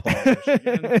Paw Paw,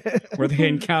 Michigan, where they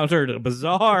encountered a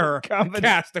bizarre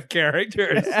cast of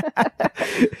characters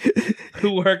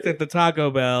who worked at the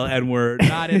Taco Bell and were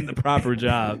not in the proper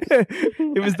jobs.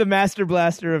 It was the Master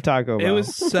Blaster of Taco Bell.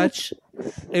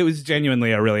 It was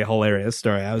genuinely a really hilarious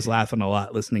story. I was laughing a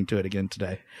lot listening to it again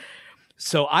today.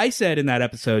 So I said in that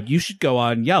episode, you should go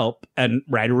on Yelp and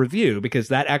write a review, because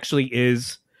that actually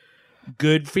is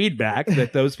good feedback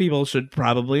that those people should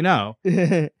probably know.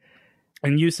 And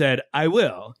you said, I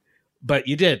will, but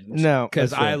you didn't. No, because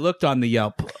that's right. I looked on the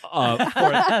Yelp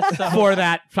for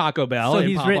that Taco Bell. So in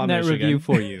he's Paw Paw, written that Michigan. review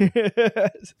for you.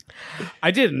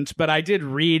 I didn't, but I did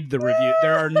read the review.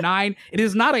 There are 9. It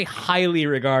is not a highly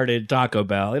regarded Taco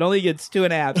Bell. It only gets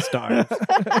 2.5 stars.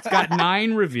 It's got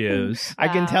 9 reviews. I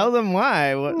can tell them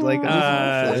why.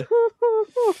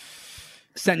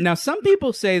 Now, some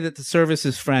people say that the service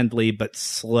is friendly but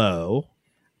slow.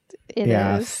 It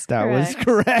yes, is that was correct.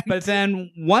 correct. But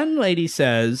then one lady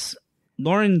says,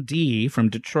 Lauren D. from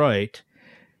Detroit,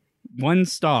 1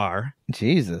 star.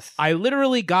 Jesus. I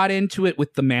literally got into it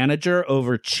with the manager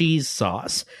over cheese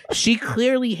sauce. She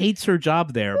clearly hates her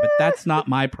job there, but that's not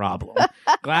my problem.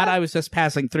 Glad I was just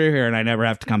passing through here and I never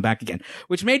have to come back again.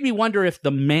 Which made me wonder if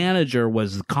the manager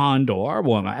was the Condor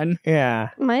woman. Yeah.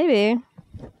 Maybe.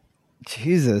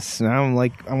 Jesus. Now I'm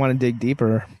like, I want to dig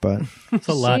deeper, but It's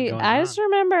a lot She- going I on. just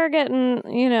remember getting,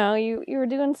 you were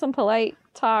doing some polite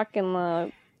talk in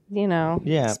the,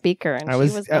 Yeah. speaker, and I she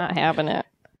was- was not having it.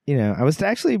 I was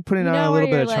actually putting on a where little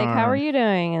bit you're of like, charm. how are you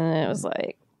doing? And it was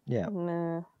like, Yeah.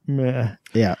 nah. Meh.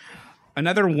 Yeah.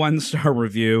 Another 1-star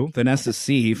review, Vanessa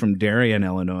C. from Darien,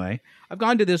 Illinois. I've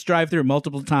gone to this drive-thru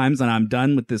multiple times and I'm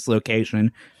done with this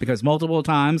location because multiple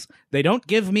times they don't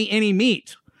give me any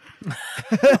meat.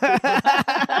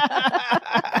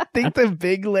 think the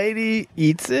big lady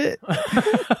eats it?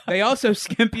 They also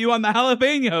skimp you on the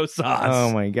jalapeno sauce.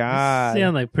 Oh my god!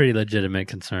 Sound like pretty legitimate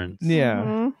concerns. Yeah.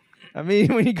 Mhm. I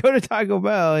mean, when you go to Taco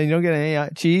Bell and you don't get any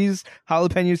cheese,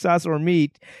 jalapeno sauce, or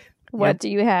meat, What do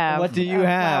you have? What do you A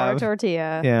have? Flour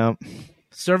tortilla. yeah.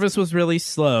 Service was really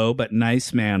slow, but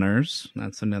nice manners.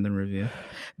 That's another review.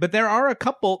 But there are 2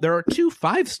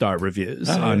 5-star reviews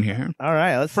on here. All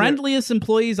right, let's Friendliest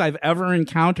employees I've ever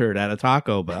encountered at a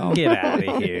Taco Bell. get out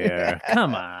of here.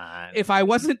 Come on. If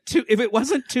it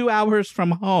wasn't 2 hours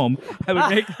from home, I would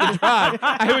make the drive.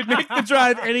 I would make the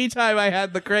drive anytime I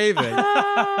had the craving.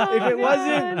 If it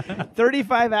wasn't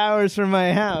 35 hours from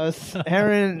my house,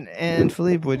 Aaron and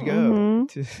Philippe would go.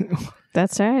 to-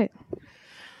 That's right.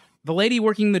 The lady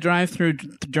working the drive-thru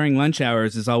during lunch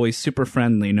hours is always super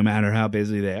friendly, no matter how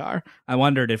busy they are. I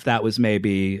wondered if that was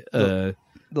maybe the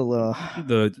little.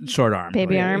 the short arm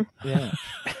Baby lady. arm.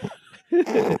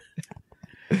 Yeah.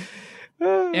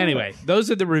 Anyway,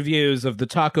 those are the reviews of the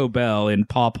Taco Bell in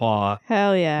Paw Paw,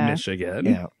 Hell yeah. Michigan.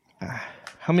 Yeah.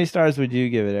 How many stars would you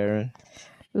give it, Aaron?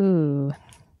 Ooh.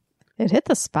 It hit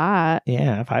the spot.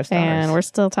 Yeah, 5 stars. And we're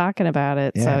still talking about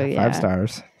it. yeah, So, yeah. 5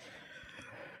 stars.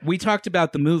 We talked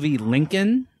about the movie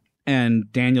Lincoln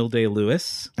and Daniel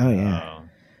Day-Lewis. Oh yeah.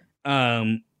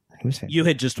 Who's fan? You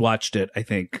had just watched it, I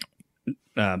think,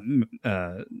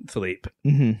 Philippe.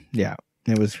 Yeah,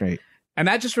 it was great. And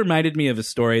that just reminded me of a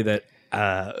story that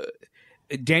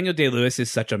Daniel Day-Lewis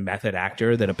is such a method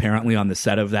actor that apparently on the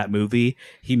set of that movie,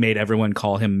 he made everyone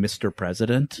call him Mr.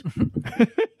 President.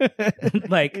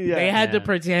 They had to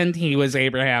pretend he was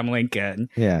Abraham Lincoln.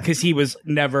 Yeah. Because he was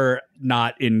never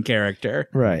not in character.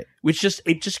 Right. Which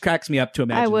it just cracks me up to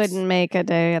imagine. I wouldn't make a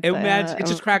day at It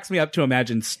just cracks me up to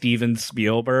imagine Steven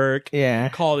Spielberg Yeah.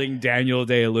 calling Daniel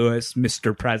Day-Lewis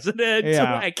Mr. President,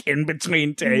 Yeah. like in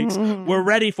between takes. We're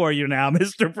ready for you now,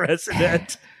 Mr.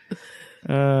 President.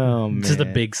 Oh man. Just a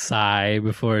big sigh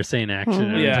before saying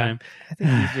action every Yeah. time. I think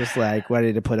he's just like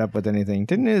ready to put up with anything.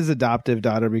 Didn't his adoptive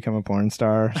daughter become a porn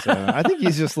star? So I think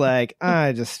he's just like,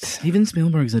 Steven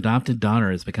Spielberg's adopted daughter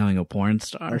is becoming a porn or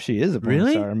star. she is a porn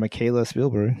Really? star, Michaela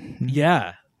Spielberg.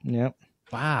 Yeah. Yep.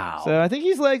 Wow. So I think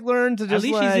he's like learned to just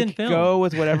least she's in like film. go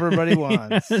with what everybody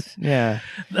wants. Yeah.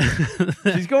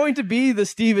 She's going to be the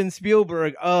Steven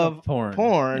Spielberg of porn. so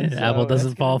Apple that's doesn't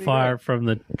gonna fall be far from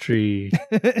the tree.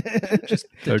 great.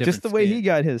 Just the way he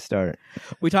got his start.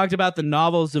 We talked about the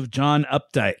novels of John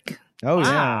Updike Oh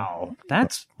Wow.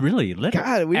 That's really lit. yeah.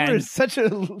 God, we were And- such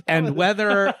a and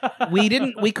whether we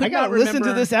I could gotta not listen remember.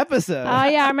 to this episode. Oh,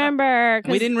 yeah, I remember.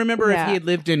 'cause- We didn't remember if yeah. he had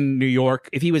lived in New York,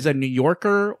 if he was a New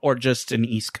Yorker or just an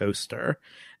East Coaster.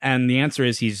 And the answer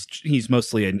is he's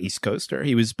mostly an East Coaster.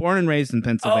 He was born and raised in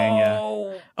Pennsylvania.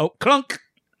 Oh, clunk!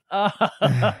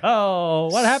 Oh,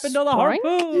 what happened to the Sproink?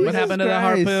 harpoon? What happened to the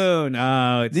Christ. harpoon?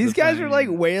 Oh, it's These the guys thing. are like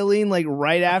wailing like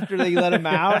right after they let him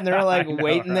out, and they're like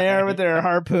waiting there with their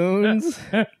harpoons.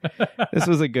 This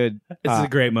was a good. It's a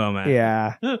great moment.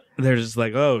 Yeah, They're just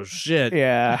like, oh shit.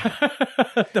 yeah.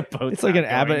 The boat's It's like an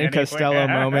not Abbott going and Costello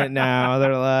anywhere. moment now.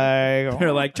 They're like,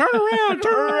 They're like, turn around,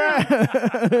 turn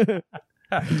around. around.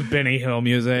 Benny Hill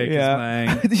music Yeah.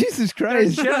 is playing. Jesus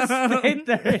Christ! They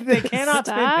cannot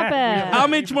spin Stop that it. How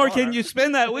much more can you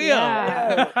spin that wheel?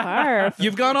 Yeah. Harf.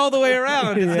 You've gone all the way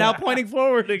around. It's Yeah. now pointing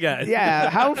forward again. Yeah,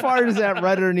 how far does that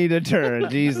rudder need to turn?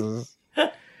 Jesus.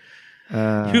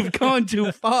 You've gone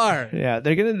too far. Yeah,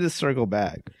 they're gonna just circle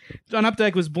back. John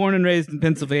Updike was born and raised in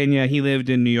Pennsylvania. He lived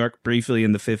in New York briefly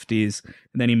in the 50s, and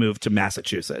then he moved to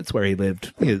Massachusetts, where he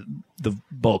lived the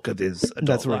bulk of his adult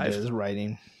That's what life. it is.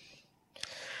 Writing.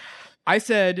 I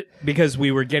said, because we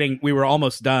were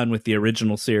almost done with the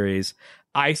original series,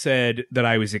 I said that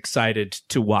I was excited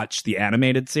to watch the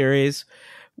animated series,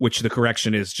 which the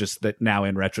correction is just that now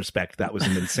in retrospect, that was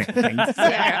an insane thing to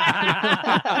say.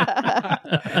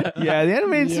 Yeah, the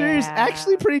animated series Yeah.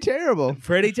 actually pretty terrible.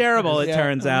 Pretty terrible, it Yeah.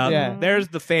 turns out. Yeah. There's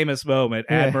the famous moment.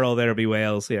 Yeah. Admiral, there'll be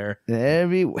whales here.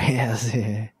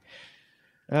 Everywhere.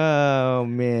 Oh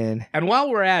man. And while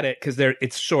we're at it, because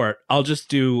it's short, I'll just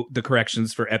do the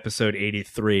corrections for episode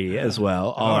 83 as well.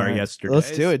 All our right. yesterdays.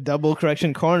 Let's do it. Double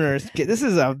correction corners. This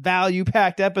is a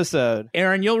value-packed episode.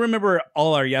 Aaron, you'll remember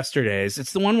all our yesterdays.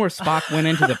 It's the one where Spock went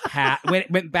into the past,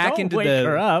 went back Don't into wake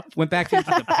her up. went back into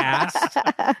the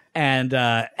past, and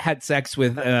had sex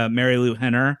with Mary Lou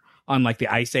Henner on like the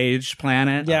Ice Age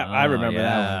planet. Yeah, I Oh, remember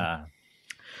that one. yeah.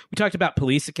 We talked about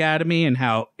Police Academy and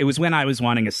how it was when I was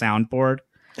wanting a soundboard.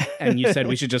 And you said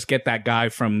we should just get that guy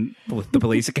from the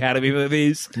Police Academy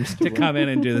movies to come in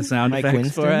and do the sound Mike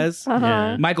effects for Winston? us. Uh-huh.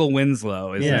 Yeah. Michael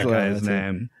Winslow is Yeah. that guy's That's it.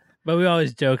 name. But we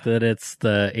always joke that it's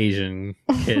the Asian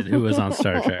kid who was on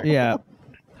Star Trek. Yeah.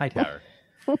 Hightower.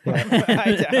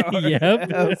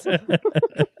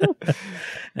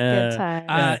 Good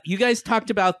time. You guys talked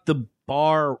about the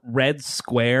bar Red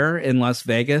Square in Las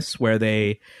Vegas, where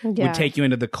they would take you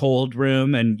into the cold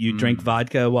room and you drink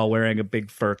vodka while wearing a big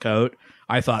fur coat.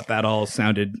 I thought that all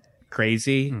sounded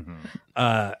crazy.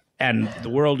 And the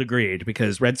world agreed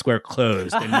because Red Square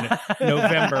closed in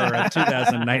November of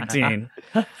 2019.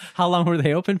 How long were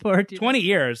they open for? 20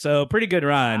 years, so pretty good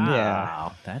run.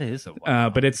 Wow, that is a while.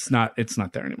 But it's not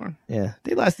there anymore. Yeah,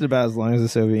 they lasted about as long as the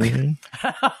Soviet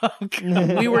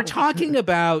Union. We were talking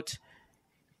about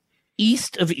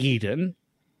East of Eden.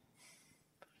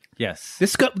 Yes.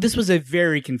 This was a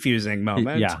very confusing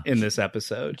moment Yeah. in this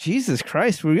episode. Jesus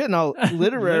Christ, we're getting all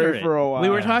literary for a while. We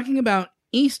were talking about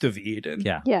East of Eden.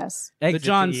 Yeah. Yes. The Exit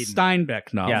John to Eden.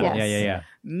 Steinbeck novel. Yeah, Yes. yeah.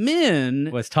 Min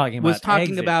Was talking was about talking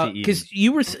Exit about to Eden. because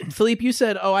you were Philippe. You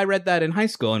said, "Oh, I read that in high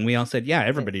school," and we all said, "Yeah,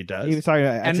 everybody does." He was talking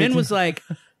about And Min was like,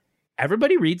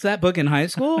 "Everybody reads that book in high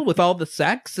school with all the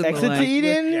sex and Exit the, to like,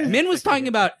 Eden? Min was talking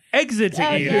about Exit to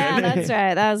Oh, Eden yeah, that's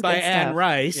right. That was by good Anne stuff.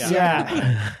 Rice.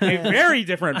 Yeah. A very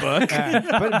different book.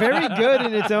 But very good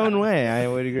in its own way, I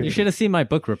would agree. You should have seen my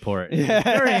book report.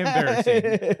 Very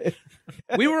embarrassing.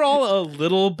 We were all a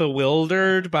little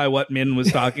bewildered by what Min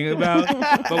was talking about,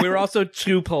 but we were also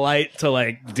too polite to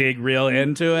like dig real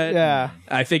into it. Yeah.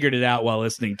 I figured it out while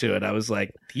listening to it. I was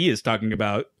like, he is talking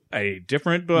about a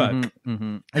different book.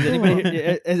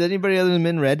 Has anybody other than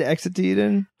Min read Exit to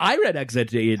Eden? I read Exit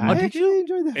to Eden. I actually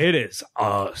enjoyed that. It is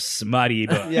a smutty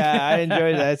book. Yeah, I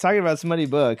enjoyed that. It's talking about smutty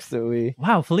books that we...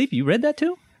 Wow, Philippe, you read that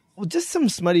too? Well, just some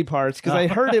smutty parts, because I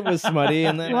heard it was smutty,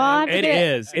 and then... Well, I'll have to It get-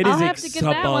 is. It I'll is have to get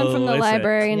that one from the explicit.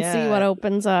 library and Yeah. see what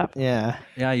opens up. Yeah.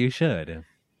 Yeah, you should.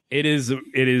 It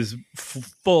is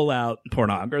full out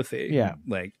pornography. Yeah.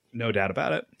 Like, no doubt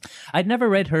about it. I'd never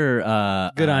read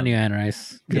her. Good on you, Anne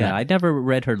Rice. Good Yeah, on- I'd never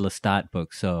read her Lestat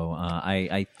book, so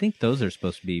I think those are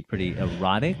supposed to be pretty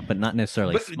erotic, but not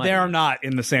necessarily But smutty. they're not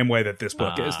in the same way that this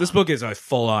book is. This book is a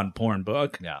full on porn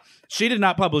book. Yeah. She did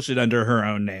not publish it under her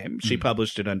own name. She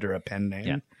published it under a pen name.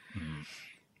 Yeah.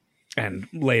 And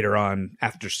later on,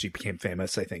 after she became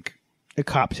famous, I think, A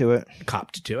cop to it.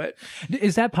 copped to it.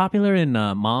 Is that popular in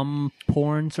mom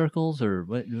porn circles or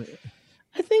what?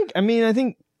 I think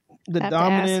the Have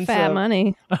dominance to ask Fat of...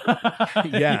 Money.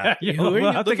 Yeah. Who are you,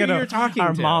 I'm look thinking who of you're talking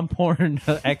our to. mom porn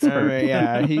expert. Right,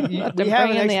 yeah, we have an bring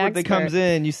in expert the that comes expert.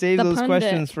 in. You save The those pundit.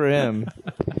 questions for him.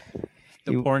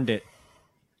 The porned it.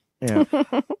 Yeah.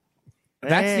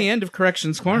 That's the end of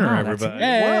Corrections Corner, Wow, that's- everybody.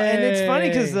 Well, and it's funny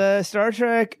because Star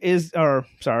Trek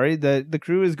the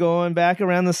crew is going back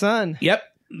around the sun. Yep.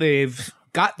 They've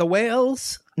got the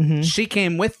whales. Mm-hmm. She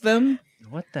came with them.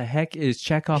 What the heck is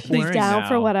Chekhov He's wearing down now?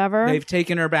 for whatever. They've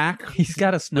taken her back He's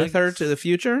got a snug with her to the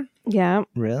future. Yeah,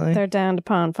 Really? they're down to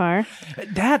Pond Fire.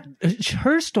 That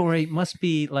her story must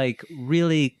be like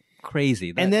really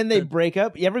crazy. And then they break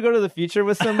up. You ever go to the future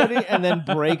with somebody and then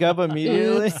break up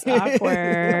immediately? Oops,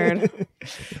 awkward.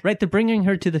 right, they're bringing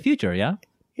her to the future. Yeah,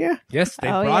 Yeah, Yes, they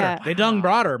Oh, brought yeah. her. They done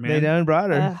brought her, man. they done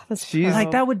brought her. That's She's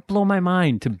like that would blow my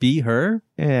mind to be her.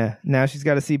 Yeah, now she's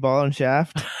got to see Ball and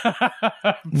Shaft.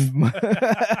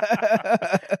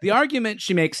 The argument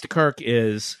she makes to Kirk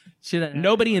is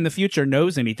nobody in the future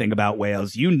knows anything about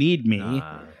whales. You need me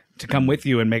to come with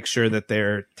you and make sure that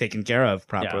they're taken care of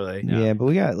properly. Yeah, but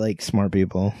we got like smart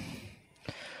people.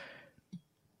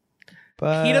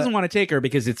 But He doesn't want to take her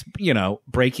because it's,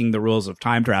 breaking the rules of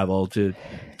time travel to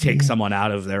take someone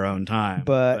out of their own time.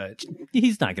 But-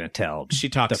 He's not going to tell. she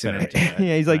talks him into it.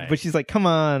 Yeah, he's like, Right. but she's like, come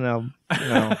on,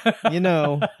 you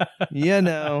know,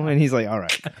 and he's like, all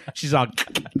right, She's all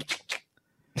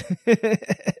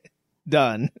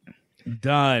done.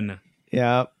 done.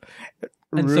 Yeah.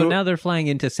 And so now they're flying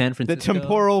into San the Francisco.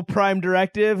 temporal prime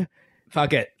directive.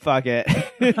 Fuck it. Fuck it.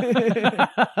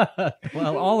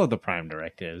 Well, all of the prime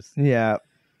directives. Yeah.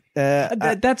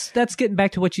 That's getting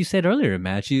back to what you said earlier,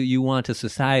 Matt. You want a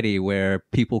society where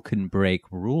people can break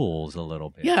rules a little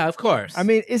bit. Yeah, of course. I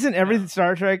mean, isn't every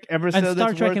Star Trek episode And Star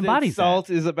that's Trek worth embodies its salt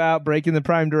is about breaking the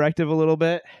prime directive a little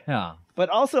bit? Yeah. But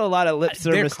also a lot of lip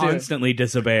they're service too. constantly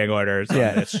disobeying orders on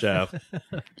Yeah. this show.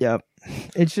 Yep.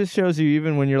 It just shows you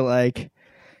even when you're like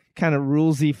kind of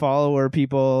rulesy follower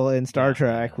people in Star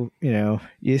Trek,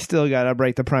 you still got to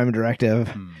break the prime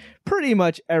directive pretty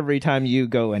much every time you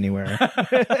go anywhere.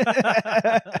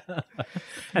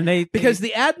 And Because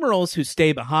the admirals who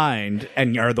stay behind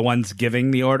and are the ones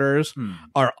giving the orders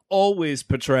are always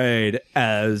portrayed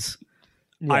as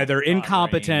either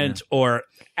incompetent or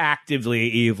actively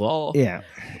evil. Yeah.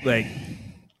 Like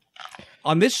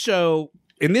on this show,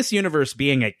 in this universe,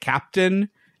 being a captain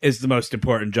is the most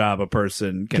important job a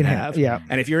person can have. Yeah.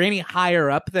 And if you're any higher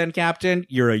up than captain,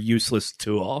 you're a useless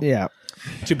tool Yeah.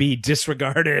 to be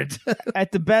disregarded.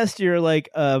 At the best, you're like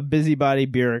a busybody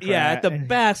bureaucrat. Yeah, at the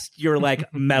best, you're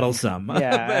like meddlesome.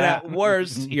 Yeah. But at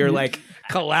worst, you're like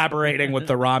collaborating with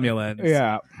the Romulans.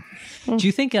 Yeah. Do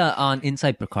you think on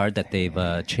Inside Picard that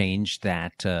they've changed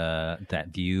that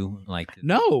view? Like,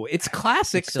 No, it's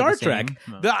classic It's still Star the same?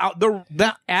 Trek. No.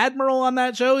 The admiral on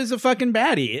that show is a fucking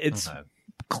baddie. It's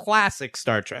classic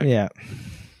Star Trek. Yeah.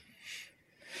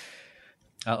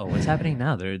 oh, what's happening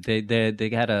now? They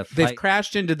got a They've fight.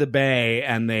 crashed into the bay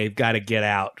and they've got to get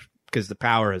out because the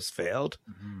power has failed.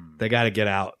 They got to get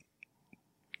out.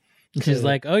 She's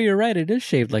like, "Oh, you're right. It is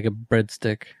shaped like a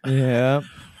breadstick." Yeah.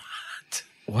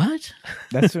 What?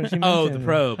 That's what she mentioned. Oh, the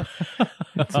probe.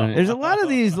 There's a lot of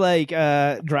these like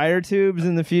dryer tubes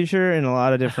in the future in a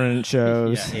lot of different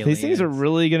shows. Yeah, These things are aliens.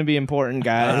 really going to be important,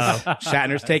 guys.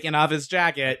 Shatner's taking off his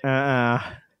jacket.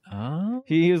 Oh,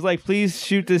 He was like, please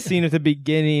shoot this scene at the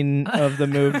beginning of the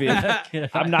movie.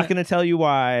 I'm not going to tell you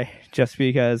why, just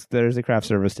because there's a craft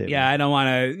service table. Yeah, I don't want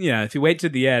to, if you wait to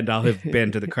the end, I'll have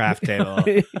been to the craft table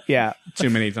Yeah. too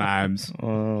many times. Did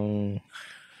Oh, you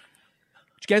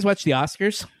guys watch the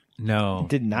Oscars? no,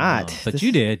 did not. No. But This-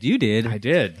 you did. I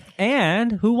did.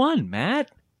 And who won,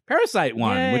 Matt? Parasite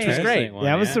won, Yay. which was great. Parasite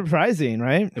Yeah, it was surprising,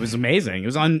 right? It was amazing. It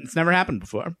was on. It's never happened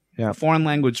before. Yeah. A foreign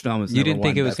language film has You never didn't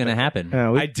think won it was Best going to Picture.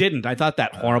 happen. We- I didn't. I thought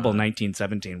that horrible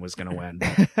 1917 was going to win.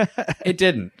 It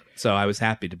didn't. So I was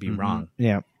happy to be wrong.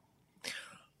 yeah.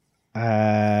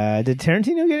 Did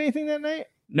Tarantino get anything that night?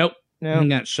 Nope. No. He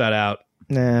got shut out.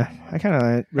 Nah. I kind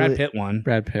of Brad Pitt won.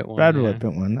 Brad Pitt won. Brad yeah.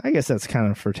 Pitt one. I guess that's kind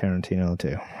of for Tarantino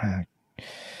too.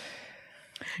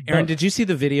 Aaron, did you see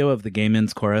the video of the Gay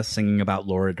Men's Chorus singing about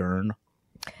Laura Dern?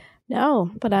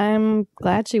 No, but I'm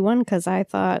glad she won because I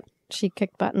thought she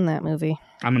kicked butt in that movie.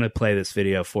 I'm going to play this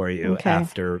video for you Okay.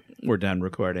 after we're done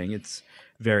recording. It's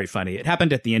very funny. It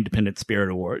happened at the Independent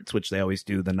Spirit Awards, which they always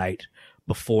do the night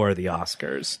before the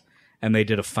Oscars. And they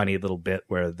did a funny little bit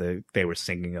where they were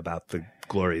singing about the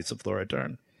glories of Laura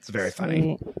Dern. It's very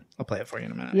funny. Sweet. I'll play it for you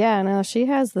in a minute. Yeah, no, she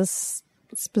has this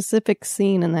specific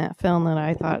scene in that film that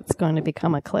I thought is going to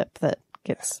become a clip that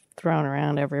gets thrown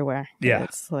around everywhere. Yeah.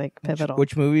 It's like pivotal.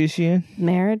 Which movie is she in?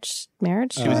 Marriage?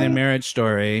 She was in Marriage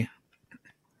Story.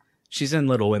 She's in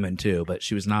Little Women too, but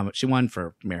she won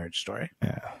for Marriage Story.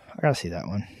 I gotta see that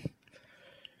one.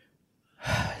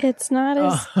 It's not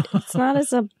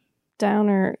as a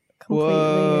downer completely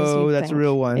as Whoa, you that's think. a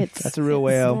real one. That's a real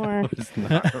whale. more-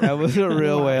 That was a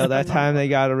real whale. That time they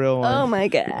got a real one. Oh my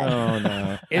god. Oh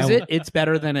no. Is it? It's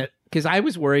better than it because I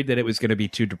was worried that it was going to be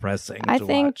too depressing I to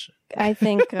think- watch. I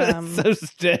think So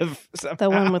stiff. the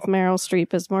one with Meryl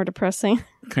Streep is more depressing.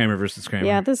 Kramer versus Kramer.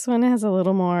 Yeah, this one has a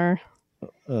little more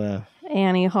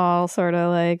Annie Hall sort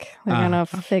of like they're gonna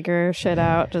figure shit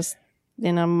out just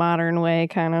in a modern way,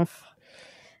 kind of.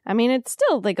 I mean, it's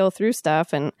still they go through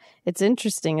stuff, and it's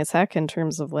interesting as heck in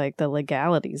terms of like the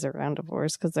legalities around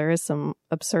divorce because there is some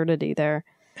absurdity there.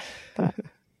 But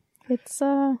it's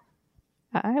I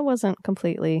wasn't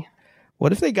completely.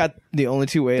 What if they got the only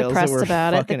two whales Depressed that were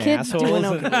about it. The fucking kid's assholes? doing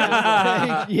and-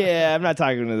 okay. Yeah, I'm not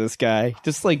talking to this guy.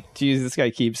 Just like, geez, this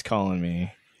guy keeps calling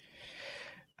me.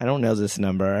 I don't know this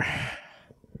number.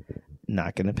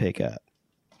 Not gonna pick up.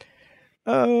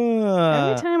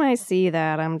 Every time I see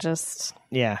that, I'm just.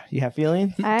 Yeah, you have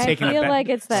feelings? I Taking it feel back- like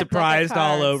it's that surprised deck of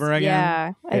all cards. over again?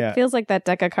 Yeah, Yeah. it feels like that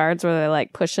deck of cards where they're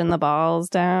like pushing the balls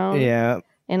down Yeah.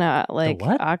 in a like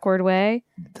what? awkward way.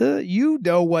 You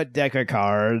know what deck of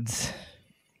cards?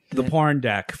 The porn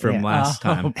deck from Yeah. last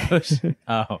time.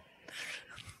 Oh,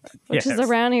 Which is Yes.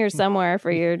 around here somewhere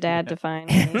for your dad to find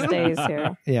when he stays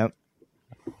here. Yeah,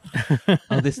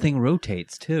 oh, this thing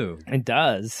rotates too. it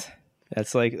does.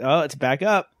 That's like, oh, it's back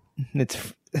up.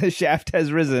 It's the shaft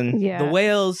has risen. Yeah. The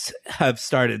whales have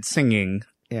started singing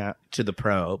Yeah. to the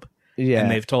probe, Yeah. and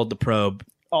they've told the probe,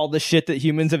 all the shit that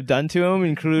humans have done to them,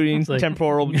 including like-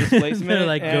 temporal displacement. They're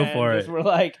like, go and for just it. We're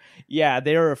like, yeah,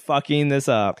 they were fucking this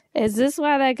up. Is this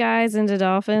why that guy's into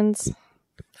dolphins?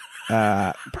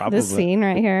 Probably. This scene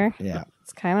right here. Yeah.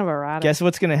 It's kind of erotic. Guess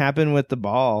what's going to happen with the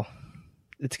ball?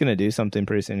 It's going to do something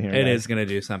pretty soon here. it guys. is going to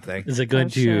do something. Is it going Oh,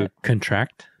 to shit.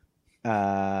 contract?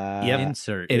 Yep.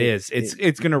 Insert. It is.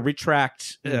 It's going to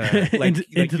retract like, Into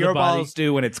like the your body. balls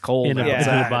do when it's cold. In a Yeah.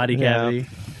 into the body Yeah. cavity.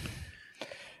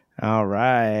 All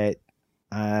right.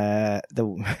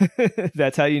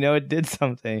 That's how you know it did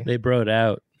something. They broed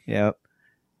out. Yep.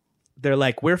 they're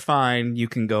like, we're fine. You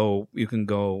can go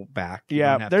back. You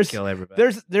Yeah, don't have to kill everybody.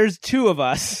 There's two of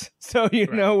us, so you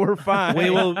know we're fine.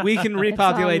 we can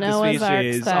repopulate the Noah's Ark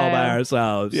species all by style.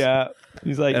 ourselves. Yeah,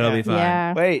 he's like, It'll be fine.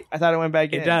 Yeah. Wait, I thought it went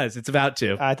back in. It does. It's about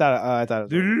to. I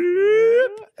thought it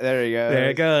was. There you go. There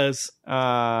it goes.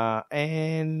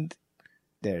 And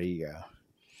there you go.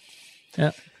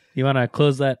 Yeah. You want to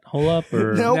close that hole up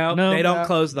or Nope. No, they don't no.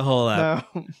 close the hole up.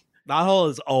 No. That hole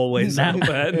is always now,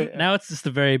 open. now it's just a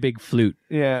very big flute.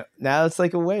 Yeah. Now it's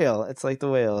like a whale. It's like the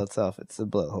whale itself. It's a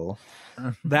blowhole.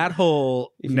 That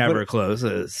hole If you never put-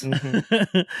 closes.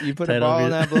 You put a Title ball of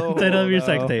in that blowhole. Title of your though.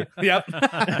 sex tape. Yep.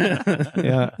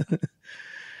 Yeah.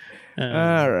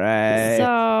 All right.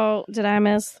 So, did I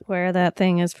miss where that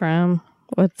thing is from?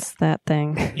 What's that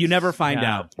thing? You never find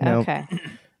Yeah. out. Nope. Okay.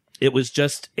 It was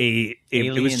just it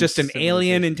was just an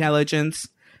alien intelligence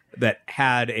that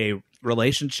had a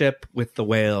relationship with the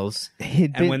whales. He'd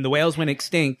And been- when the whales went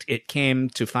extinct, it came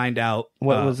to find out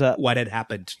What was up? what had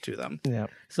happened to them. yeah.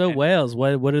 So whales,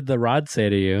 what did the rod say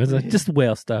to you? It's like just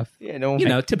whale stuff. Yeah. No. You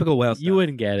know, typical whale stuff. You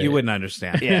wouldn't get it. You wouldn't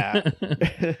understand. Yeah.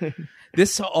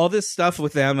 All this stuff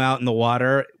with them out in the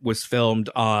water was filmed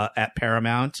at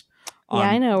Paramount. Yeah,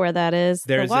 I know where that is. The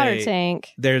there's water a- tank.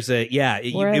 There's a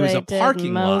it Where was they a did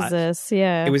parking lot. Moses.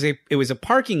 Yeah. It was a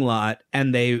parking lot,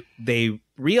 and they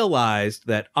realized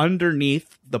that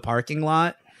underneath the parking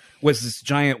lot was this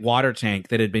giant water tank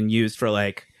that had been used for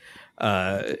like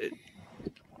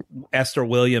Esther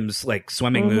Williams like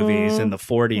swimming movies in the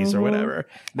 40s or whatever.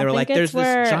 They were like, "There's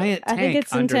this giant tank." I think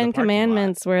it's in under the Ten parking lot."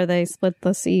 Commandments where they split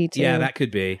the sea too. Yeah, that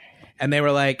could be. And they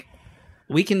were like,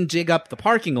 "We can jig up the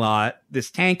parking lot. This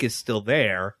tank is still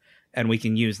there, and we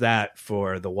can use that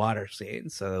for the water scene."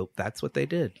 So that's what they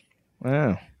did.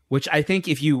 Wow. Which I think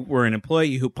if you were an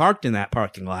employee who parked in that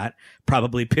parking lot,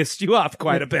 probably pissed you off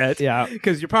quite a bit. Yeah.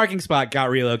 Because your parking spot got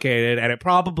relocated and it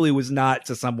probably was not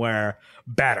to somewhere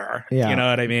better. Yeah. You know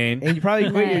what I mean? And you probably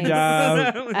quit your Nice.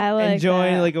 job I like and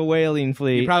join that. like a whaling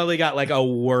fleet. You probably got like a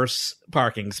worse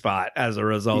parking spot as a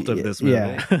result of this movie.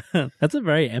 Yeah. That's a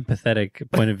very empathetic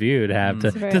point of view to have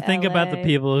It's very to think about the LA.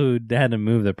 people who had to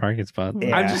move their parking spots.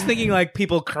 Yeah. I'm just thinking like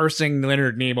people cursing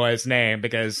Leonard Nimoy's name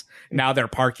because now they're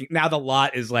parking. Now the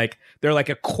lot is like they're like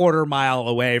a quarter mile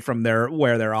away from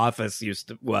where their office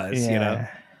was. You know,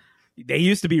 they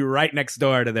used to be right next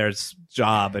door to their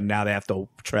job, and now they have to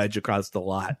trudge across the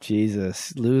lot.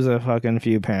 Jesus, lose a fucking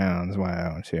few pounds. Why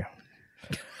don't you?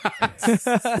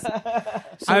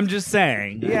 I'm just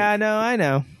saying. Yeah, no, I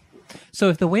know. So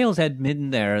if the whales had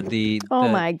been there, Oh the-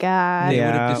 my god. they would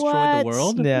Yeah. have destroyed What? the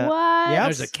world. Yeah. What? Yep.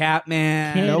 There's a cat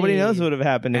man. Nobody knows what would have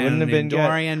happened. It and wouldn't have been the good.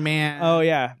 Dorian man. Oh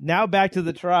yeah. Now back to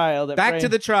the trial. back to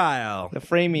the trial. the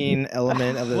framing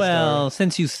element of the Well,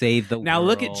 since you saved the Now world.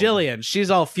 look at Jillian.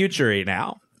 She's all futury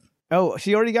now. story. Oh,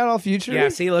 she already got all future. Yeah,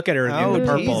 see, look at her Oh, in the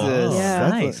purple. Jesus. Yeah.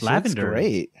 That's Nice. she looks Lavender.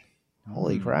 great.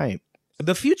 Holy crap.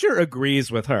 The future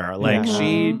agrees with her. Like Yeah.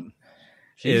 she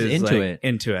She's is into like, it.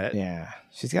 Into it. Yeah,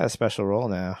 she's got a special role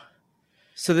now.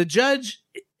 So the judge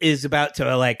is about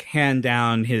to like hand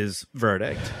down his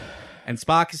verdict, and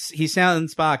he's telling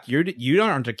Spock, you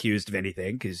aren't accused of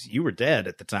anything because you were dead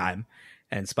at the time.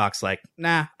 And Spock's like,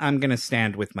 nah, I'm gonna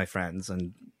stand with my friends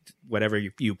and whatever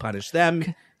you punish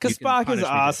them. Because you can Spock is punish me too."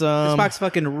 awesome. 'Cause Spock's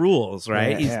fucking rules,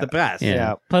 right? Yeah, He's yeah. the best. Yeah.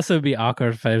 Yeah. Plus, it would be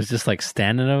awkward if I was just like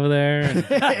standing over there.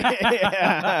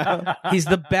 Yeah. He's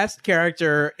the best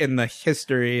character in the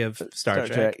history of Star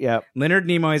Trek. Yep. Leonard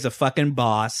Nimoy is a fucking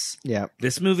boss. Yep.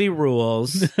 This movie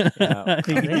rules.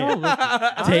 Honestly,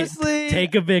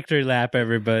 Take a victory lap,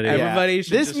 everybody. Yeah. Everybody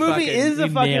should This just movie fucking- is a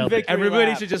he fucking nailed it. victory Everybody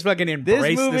lap. should just fucking This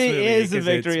embrace movie is a 'cause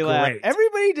victory it's lap. great.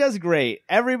 Everybody does great.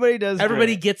 Everybody does.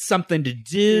 Everybody great. gets something to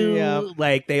do. Yeah.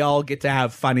 Like they all get to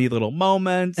have funny little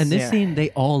moments. And this Yeah. scene, they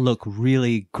all look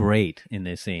really great in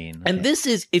this scene. And this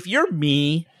is if you're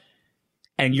me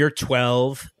and you're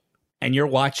 12 and you're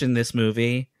watching this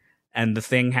movie and the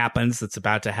thing happens that's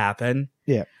about to happen.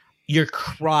 Yeah. You're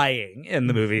crying in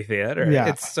the movie theater. Yeah.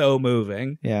 It's so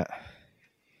moving. Yeah.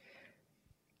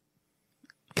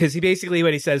 Because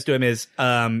what he says to him is,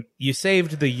 you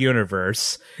saved the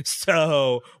universe,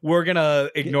 so we're gonna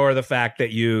ignore the fact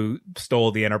that you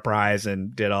stole the Enterprise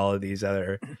and did all of these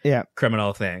other Yeah.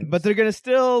 criminal things. But they're gonna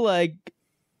still like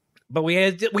But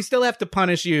we still have to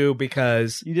punish you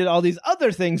because. you did all these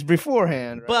other things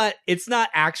beforehand. Right? But it's not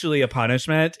actually a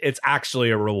punishment; it's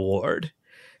actually a reward.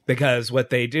 Because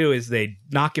what they do is they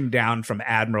knock him down from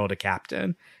admiral to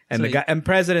captain, and So and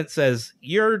president says,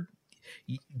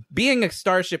 being a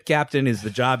starship captain is the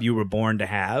job you were born to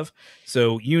have,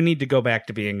 so you need to go back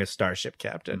to being a starship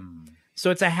captain.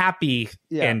 So it's a happy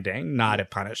Yeah. ending, not a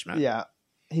punishment. yeah.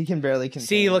 He can barely contain.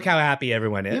 See, look how happy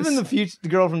everyone is. Even the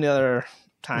girl from the other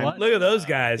time. What? Look at those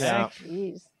guys. Yeah.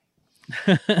 Jeez.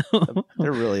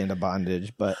 They're really into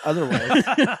bondage, but otherwise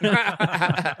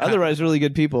really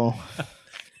good people.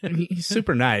 He's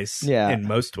super nice Yeah. in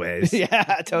most ways.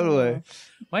 Yeah, totally.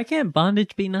 Why can't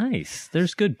bondage be nice?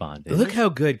 There's good bondage. Look how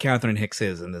good Catherine Hicks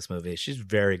is in this movie. She's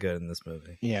very good in this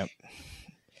movie. Yeah.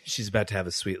 She's about to have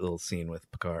a sweet little scene with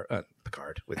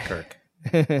Picard with Kirk.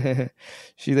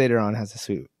 She later on has a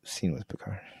sweet scene with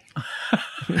Picard.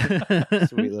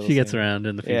 Sweet little She gets scene. around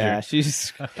in the future. Yeah, she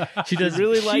does.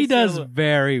 really She likes does to-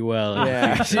 very well. in the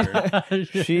Yeah,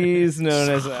 future. she's known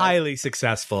as a, Highly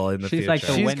successful in the She's future. like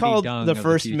the she's Wendy called Dung the of the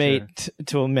first future. mate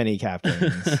to many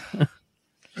captains.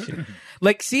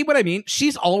 Like, see what I mean?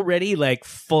 She's already like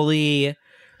fully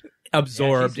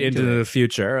absorbed Yeah, she's into into the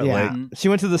future. Yeah, Like, she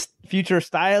went to the future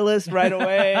stylist right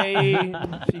away.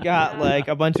 She got like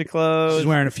a bunch of clothes. she's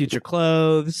wearing a future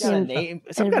clothes. Got a name,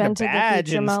 some kind of Invented the badge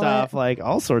future and mullet. stuff, like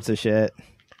all sorts of shit.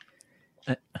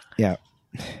 Yeah,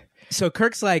 So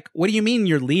Kirk's like, "What do you mean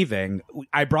you're leaving?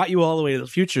 I brought you all the way to the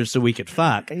future so we could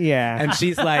fuck." yeah. And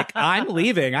she's like, "I'm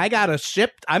leaving. I got a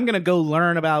ship. I'm gonna go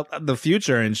learn about the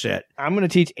future and shit." I'm going to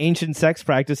teach ancient sex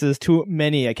practices to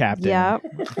many a captain. Yeah.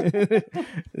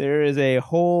 There is a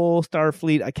whole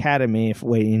Starfleet Academy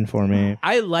waiting for me.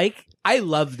 I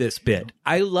love this bit.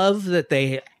 I love that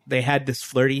they had this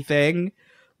flirty thing,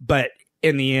 but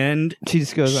in the end, She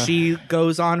just goes on. she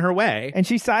goes on her way. And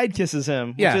she side kisses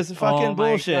him, Yeah. which is fucking Oh my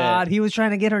bullshit. God, he was trying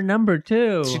to get her number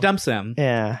too. She dumps him,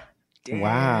 Yeah.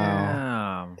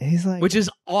 Wow. Damn. He's like, which is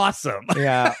awesome.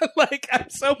 yeah. Like,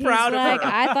 I'm so proud of like, her.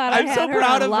 I thought I I'm had so her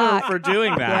proud on of lock. her for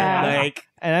doing that. Yeah. Like,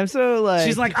 And I'm so like,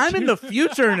 she's like, I'm in the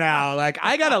future now. Like,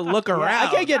 I gotta look I around.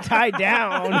 can't get tied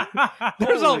down.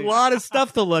 There's a lot of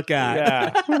stuff to look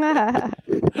at. Yeah.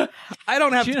 I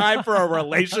don't have time for a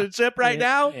relationship right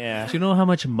now. Yeah. Do you know how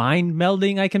much mind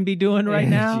melding I can be doing right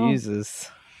now? Jesus.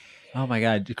 Oh my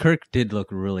God, Kirk did look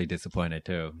really disappointed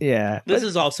too. Yeah. This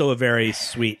is also a very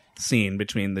sweet scene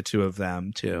between the two of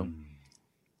them too.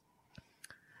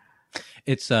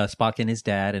 It's Spock and his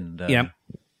dad, and Yep.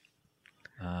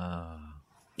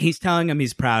 He's telling him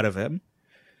he's proud of him,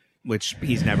 which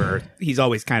he's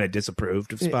always kind of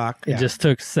disapproved of Spock. It just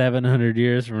took 700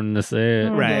 years for him to say it.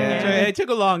 Right. Yeah. It took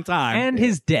a long time. and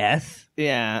his death.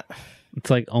 Yeah. It's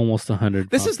like almost 100.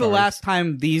 This is the postcards. last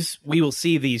time we will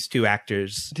see these two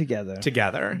actors Together.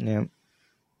 together. Yeah.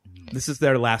 This is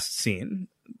their last scene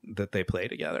that they play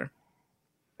together.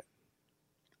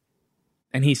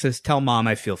 And he says, "Tell mom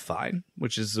I feel fine,"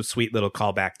 which is a sweet little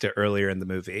callback to earlier in the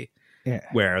movie Yeah.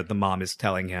 where the mom is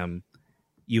telling him,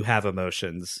 "You have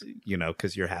emotions,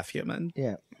 because you're half human."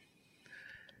 Yeah.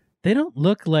 They don't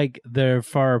look like they're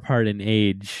far apart in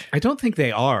age I don't think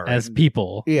they are. as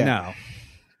people. Yeah. No.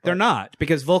 They're not,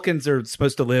 because Vulcans are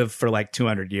supposed to live for like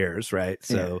 200 years, right?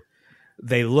 So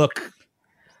they look...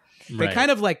 They Right.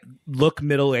 kind of like look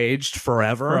middle-aged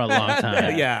forever. For a long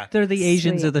time. Yeah. They're the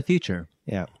Asians Sweet. of the future.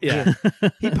 Yeah. Yeah.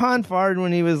 He pawned Fard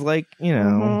when he was like,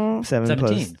 7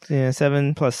 17. plus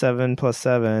 7 plus 7 plus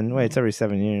 7. Wait, it's every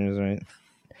 7 years,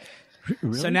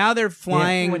 right? So now they're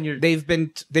flying. when you're- They've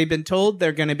been told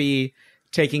they're going to be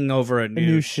taking over a A new,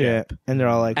 new ship. And they're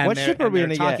all like, And what they're- ship are we and going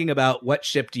to they're get? talking about what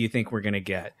ship do you think we're going to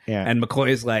get? Yeah. And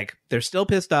McCoy's like, they're still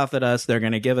pissed off at us. They're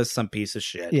going to give us some piece of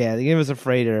shit. Yeah, they gave us a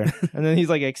freighter. And then he's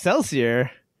like,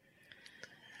 Excelsior.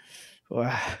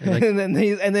 Wow.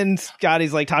 and then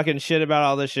Scotty's like talking shit about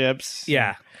all the ships.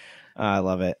 Yeah. I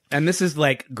love it. And this is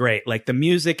like great. Like the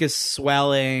music is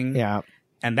swelling. Yeah.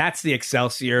 And that's the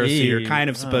Excelsior. So you're kind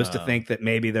of supposed to Oh. think that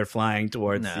maybe they're flying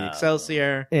towards the No.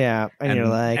 Excelsior. Yeah. And you're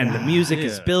like, and the music yeah.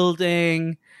 is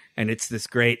building. And it's this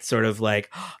great sort of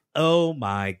like, oh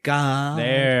my God.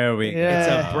 There we Yeah. It's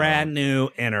go. a brand new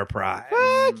Enterprise.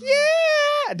 fuck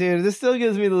yeah, dude! This still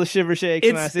gives me the shiver shakes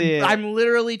when I see it. I'm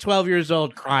literally 12 years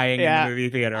old crying Yeah. in the movie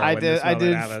theater. I when this did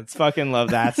moment happens. fucking love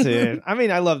that scene. I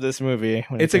mean, I love this movie.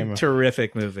 When It's it a came out.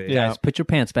 terrific movie. Yeah. Guys, put your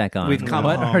pants back on. We've come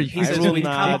what home. are you? He says I will we've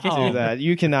not come do home. that.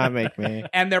 You cannot make me.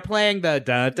 And they're playing the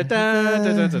da da da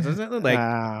da da da da, like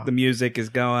Wow. the music is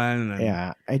going. And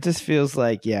Yeah, it just feels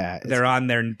like it's- they're on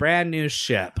their brand new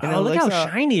ship. And Oh, it look looks how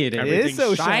so- shiny it is. It Everything's is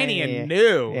so shiny shiny. and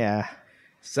new. Yeah,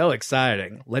 So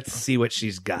exciting. Let's see what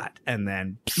she's got. And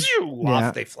then pew, Yeah.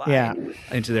 off they fly Yeah.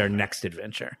 into their next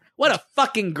adventure. What a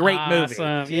fucking great movie.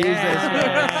 Awesome. Jesus,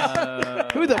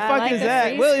 Yeah. who the I fuck like is the that?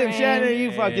 freeze William frame. Shatner,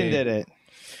 you fucking did it.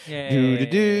 Yay.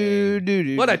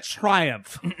 Do. What a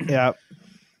triumph. Yeah.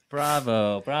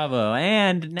 Bravo, bravo.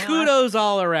 And now Kudos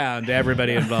all around to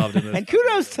everybody involved in this. And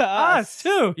kudos to us.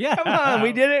 too. Yeah. Come on,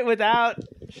 we did it without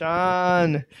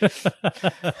Sean.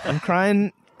 I'm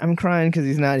crying because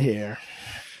he's not here.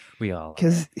 We all are.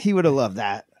 because he would have loved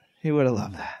that. He would have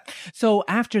loved that. So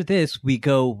after this, we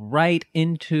go right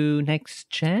into next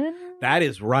gen. That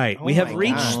is right. Oh we have my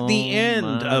reached God. the end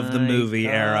of the my movie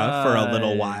era for a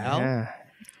little God. while. Yeah.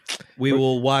 We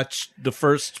will watch the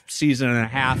first season and a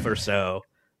half or so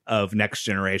of Next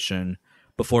Generation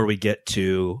before we get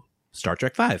to Star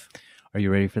Trek V. Are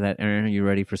you ready for that, Aaron? Are you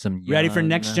ready for some Ready for young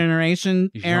Next Generation,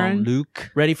 Aaron?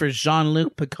 Jean-Luc? Ready for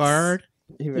Jean-Luc Picard?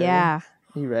 You ready? Yeah.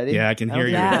 You ready? Yeah, I can hear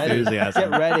your Yeah.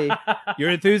 enthusiasm. Get ready.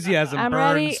 Your enthusiasm I'm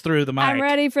burns ready. through the mic. I'm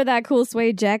ready for that cool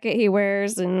suede jacket he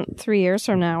wears in 3 years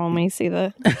from now when we see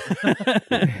the.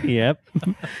 Yep.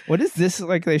 What is this?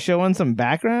 Like they show on some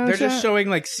background? They're just shot? showing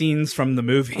like scenes from the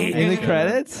movie. in the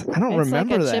credits. I don't It's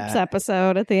remember like a that. Chips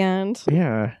episode at the end.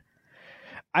 Yeah.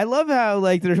 I love how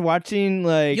like they're watching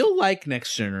like You'll like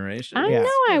Next Generation. I Yeah. know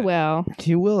I will.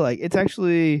 you will like it's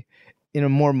actually in a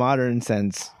more modern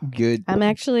sense good.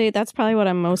 That's probably what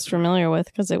I'm most familiar with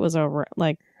because it was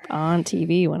like on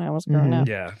TV when I was growing up.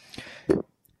 Yeah.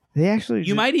 They actually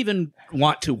You might even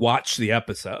want to watch the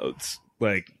episodes.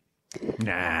 Like,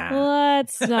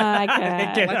 Let's not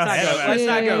get let's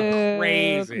not go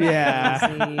crazy.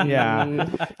 Yeah. Yeah.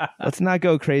 Let's not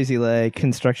go crazy like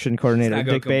construction coordinator Let's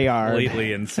not go Dick Bayard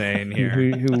completely insane here.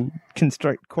 who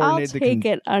I'll coordinated take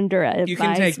it under advisement. You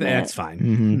can take that's fine.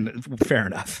 Mhm. Fair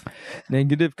enough.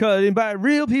 Negative cutting by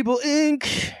Real People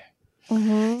Inc.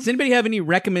 Mhm. Does anybody have any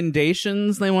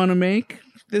recommendations they want to make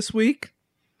this week?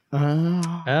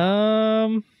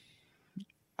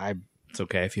 It's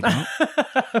okay if you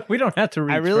don't. We don't have to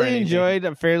reach I for really anything. enjoyed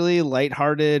a fairly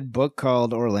lighthearted book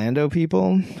called Orlando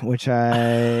People, which I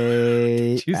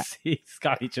Did you see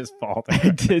Scotty just fall I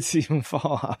there? did see him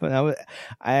fall off, and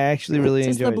I actually really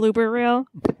Just enjoyed. the blooper reel.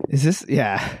 Is this?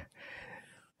 Yeah,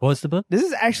 What was the book? this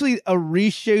is actually a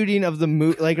reshooting of the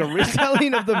movie, like a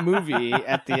retelling of the movie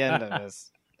at the end of this.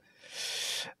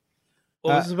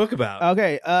 What was the book about?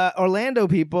 Okay, Orlando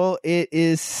People. It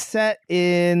is set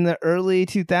in the early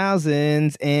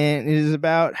 2000s, and it is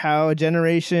about how a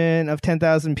generation of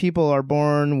 10,000 people are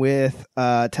born with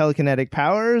telekinetic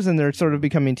powers, and they're sort of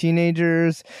becoming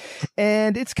teenagers.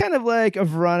 And it's kind of like a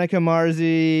Veronica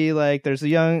Marsy. Like, there's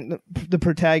the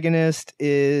protagonist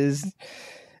is.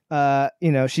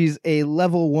 She's a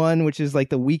level 1, which is like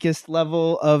the weakest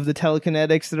level of the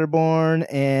telekinetics that are born,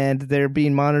 and they're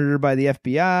being monitored by the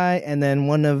FBI. And then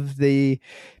one of the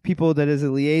people that is a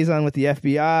liaison with the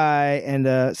FBI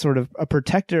and sort of a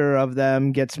protector of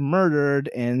them gets murdered,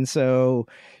 and so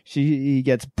she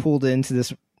gets pulled into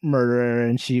this murder,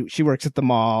 and she works at the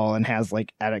mall and has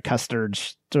like at a custard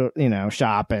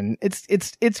shop, and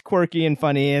it's quirky and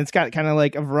funny, and it's got kind of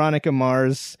like a Veronica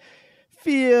Mars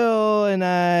feel, and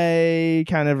I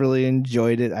kind of really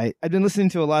enjoyed it. I've been listening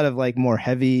to a lot of like more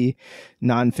heavy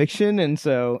nonfiction, and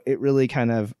so it really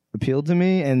kind of appealed to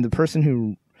me. And the person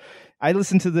who I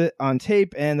listened to the on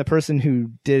tape, and the person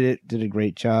who did it did a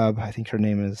great job. I think her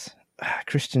name is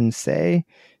Christian C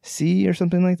or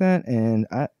something like that, and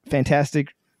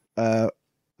fantastic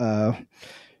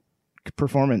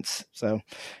performance. So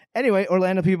anyway,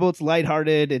 Orlando People, it's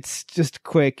lighthearted, it's just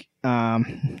quick,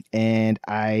 and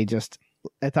I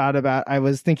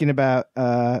was thinking about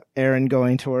Aaron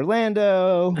going to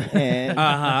Orlando,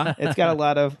 and it's got a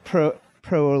lot of pro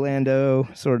Orlando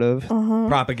sort of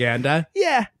Propaganda.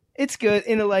 yeah, it's good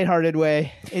in a lighthearted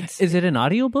way. Is it an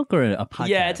audiobook or a podcast?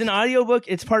 Yeah, it's an audiobook.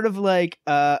 It's part of like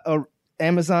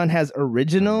Amazon has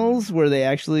originals where they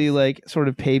actually like sort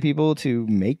of pay people to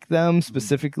make them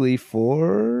specifically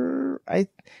for I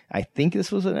think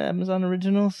this was an Amazon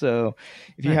original. So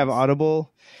if you have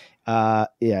Audible,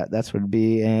 yeah, that's what it'd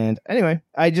be. And anyway,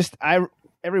 I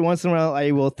every once in a while I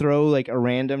will throw like a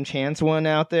random chance one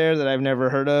out there that I've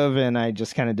never heard of, and I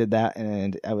just kind of did that,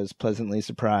 and I was pleasantly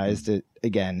surprised.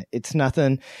 Again, it's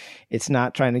nothing. It's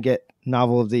not trying to get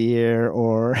novel of the year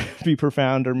or be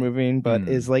profound or moving, but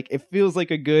is like it feels like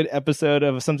a good episode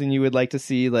of something you would like to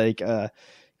see, like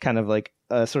kind of like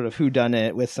a sort of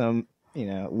whodunit with some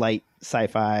light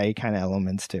sci-fi kind of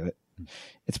elements to it.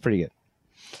 It's pretty good.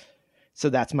 So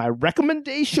that's my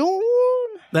recommendation.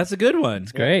 That's a good one.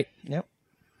 Great. Yep.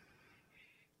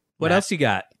 What else you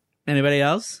got? Anybody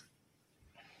else?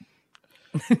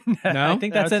 No? I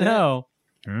think that's That's a it. no.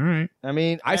 All right. I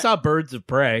mean, I saw Birds of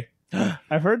Prey.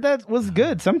 I've heard that was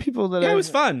good. Some people that Yeah, it was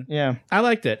fun. Yeah. I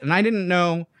liked it. And I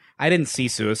didn't see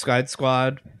Suicide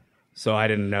Squad, so I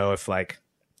didn't know if like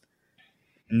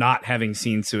not having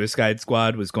seen Suicide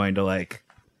Squad was going to like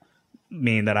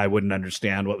mean that I wouldn't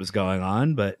understand what was going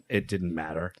on, but it didn't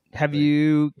matter. Have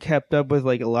you kept up with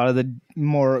like a lot of the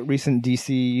more recent DC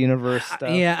universe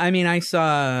stuff? Yeah, I mean I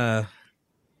saw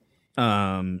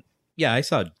I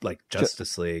saw like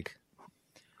Justice League.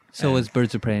 So was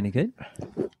Birds of Prey any good?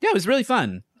 Yeah, it was really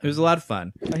fun. It was a lot of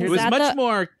fun. It was that much the-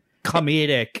 more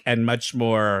comedic and much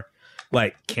more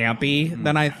like campy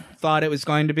than I thought it was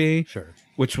going to be. Sure.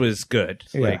 Which was good.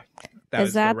 Yeah. Like, that Is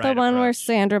was that the right one where approach.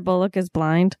 Sandra Bullock is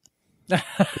blind?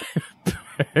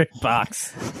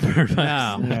 Box.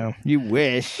 No. No, you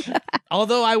wish.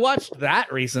 Although I watched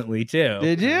that recently too.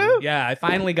 Did you? Yeah, I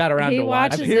finally got around He to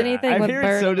watching. watches that. anything I've with heard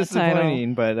bird it's so in the title.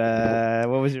 disappointing, but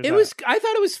what was your? It thought? was. I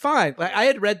thought it was fine. Like I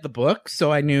had read the book,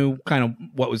 so I knew kind of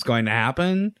what was going to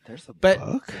happen. There's a but-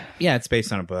 book. Yeah, it's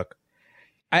based on a book.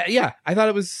 I thought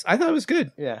it was. I thought it was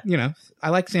good. Yeah. You know, I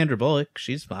like Sandra Bullock.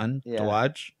 She's fun Yeah. to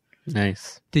watch.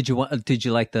 Nice. Did you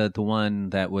like the one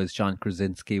that was John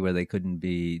Krasinski where they couldn't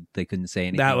say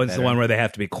anything? That was the better? one where they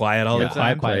have to be quiet all Yeah. the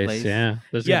time. Quiet Place. Place. Yeah.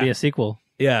 There's Yeah. gonna be a sequel.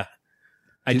 Yeah,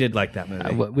 I did like that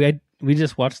movie. We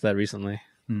just watched that recently.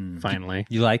 Hmm. Finally,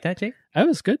 You like that, Jake? that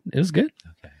was good. It was good.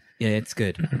 Yeah, it's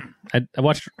good. I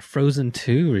watched Frozen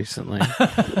 2 recently.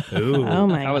 Ooh, Oh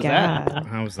my How was god! that?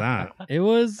 how was that?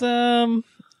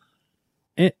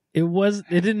 It was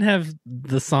it didn't have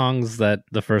the songs that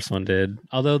the first one did.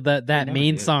 Although that never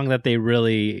main did. song that they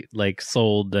really like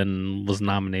sold and was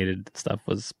nominated and stuff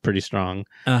was pretty strong.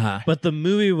 But the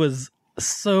movie was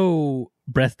so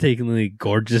breathtakingly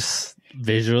gorgeous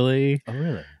visually. Oh,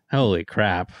 really? Holy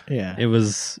crap. Yeah. It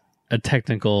was a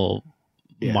technical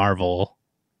Yeah. marvel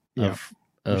Yeah.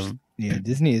 of Yeah.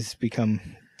 Disney has become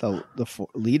the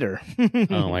leader.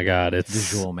 oh my god, it's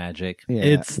Visual magic. Yeah.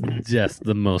 It's just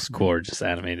the most gorgeous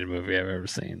animated movie I've ever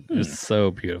seen. It was so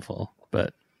beautiful,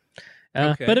 but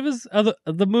Okay. but it was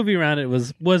the movie around it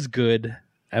was good.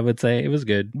 I would say it was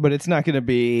good. but it's not going to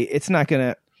be. It's not going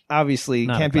to. Obviously,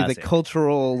 Not a can't be the classic.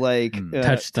 cultural like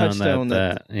Touchstone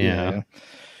that yeah.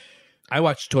 I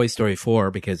watched Toy Story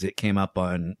 4 because it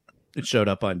showed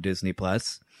up on Disney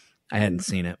Plus. I hadn't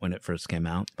seen it when it first came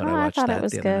out, but Oh, I I watched thought that it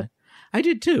was the other good. night. I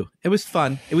did too. It was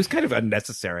fun. It was kind of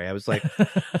unnecessary. I was like,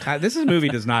 God, this movie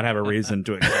does not have a reason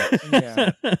to exist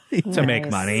Yeah. to make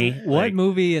Nice. money. What Like,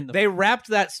 movie in the they wrapped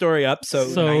that story up so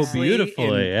nicely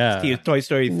beautifully, in yeah. Toy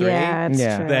Story 3 Yeah, it's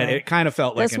Yeah. true. that it kind of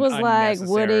felt like this an was like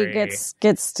Woody unnecessary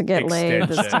gets to get laid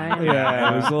this extension. time.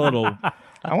 Yeah, it was a little.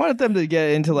 I wanted them to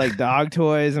get into like dog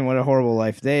toys and what a horrible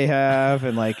life they have,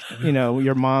 and like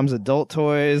your mom's adult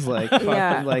toys, like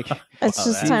Yeah. fucking, like It's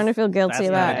just time to feel guilty that's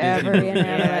about not a Disney every movie.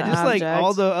 inanimate yeah, just like object.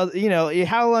 all the other,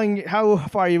 how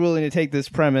far are you willing to take this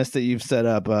premise that you've set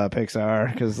up,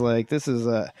 Pixar? Because like this is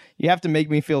you have to make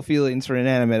me feel feelings for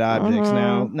inanimate objects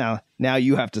now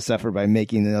you have to suffer by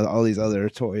making all these other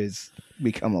toys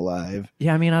become alive.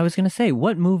 Yeah, I mean, I was going to say,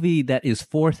 what movie that is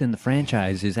fourth in the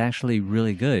franchise is actually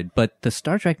really good? But the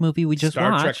Star Trek movie we just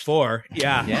Star watched. Trek 4.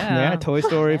 Yeah. Yeah, Toy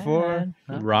Story 4.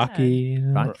 Rocky.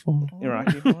 Rocky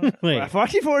Rocky 4. Wait.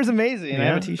 Rocky 4 is amazing. I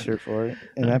have a Yeah. T-shirt for it,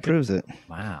 and that proves it.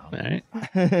 Wow. All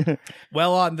right.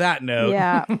 Well, on that note,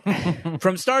 yeah,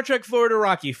 from Star Trek 4 to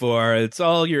Rocky 4, it's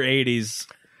all your 80s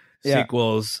Yeah.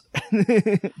 sequels.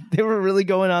 They were really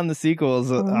going on the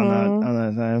sequels on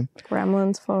that time.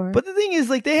 Gremlins 4. But the thing is,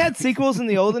 like, they had sequels in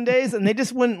the olden days, and they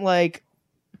just wouldn't like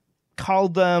call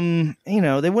them.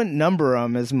 They wouldn't number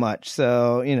them as much.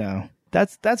 So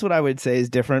that's what I would say is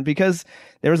different, because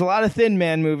there was a lot of Thin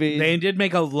Man movies. They did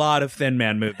make a lot of Thin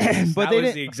Man movies. But that they was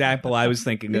didn't- the example I was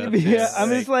thinking of. yeah, I'm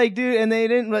just like, dude, and they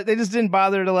just didn't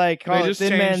bother to like call they it just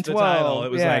Thin Man changed the 12. title.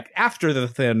 It was yeah. like after the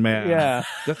Thin Man. Yeah.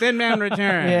 The Thin Man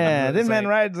returns. Yeah, It Thin was Man like,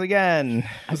 rides again.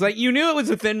 It was like you knew it was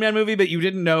a Thin Man movie, but you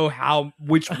didn't know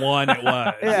which one it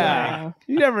was. Yeah,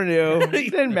 you never knew. It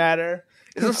didn't matter.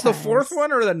 Is this the fourth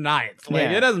one or the ninth? Like,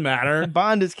 Yeah. it doesn't matter.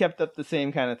 Bond has kept up the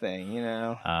same kind of thing,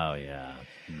 Oh, yeah.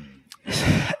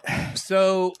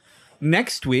 So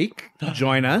next week,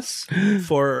 join us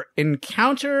for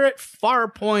Encounter at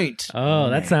Farpoint, Oh,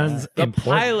 that sounds the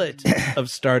important. pilot of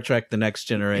Star Trek: The Next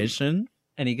Generation.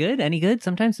 Any good? Any good?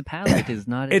 Sometimes the palette is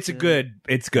not. It's good.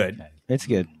 It's good. It's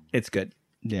good. It's good.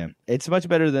 Yeah, it's much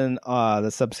better than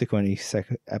the subsequent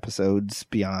episodes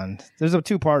beyond. There's a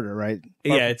two-parter, right?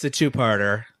 Yeah, it's a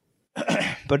two-parter.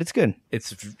 But it's good.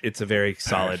 It's a very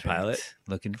solid pilot.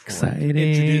 Looking forward. Exciting.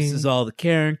 Introduces all the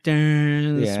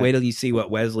characters. Yeah. Wait till you see what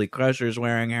Wesley Crusher's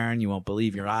wearing, Aaron. You won't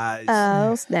believe your eyes.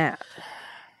 Oh, snap.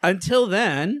 Until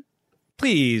then,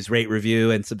 please rate,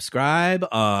 review, and subscribe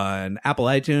on Apple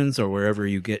iTunes or wherever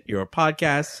you get your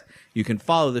podcasts. You can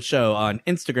follow the show on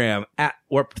Instagram at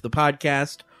Warped the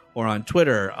Podcast or on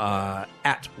Twitter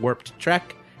at Warped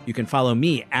Trek. You can follow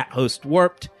me at Host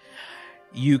Warped.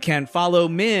 You can follow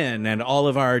Min and all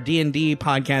of our D&D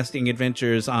podcasting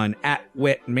adventures on at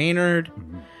Wit Maynard.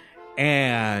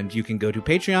 And you can go to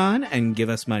Patreon and give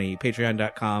us money.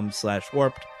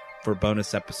 Patreon.com/warped for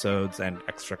bonus episodes and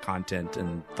extra content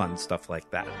and fun stuff like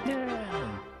that.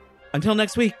 Until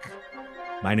next week,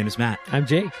 my name is Matt. I'm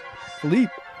Jake.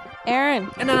 Philippe. Aaron.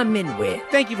 And I'm Minwit.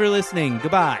 Thank you for listening.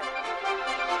 Goodbye.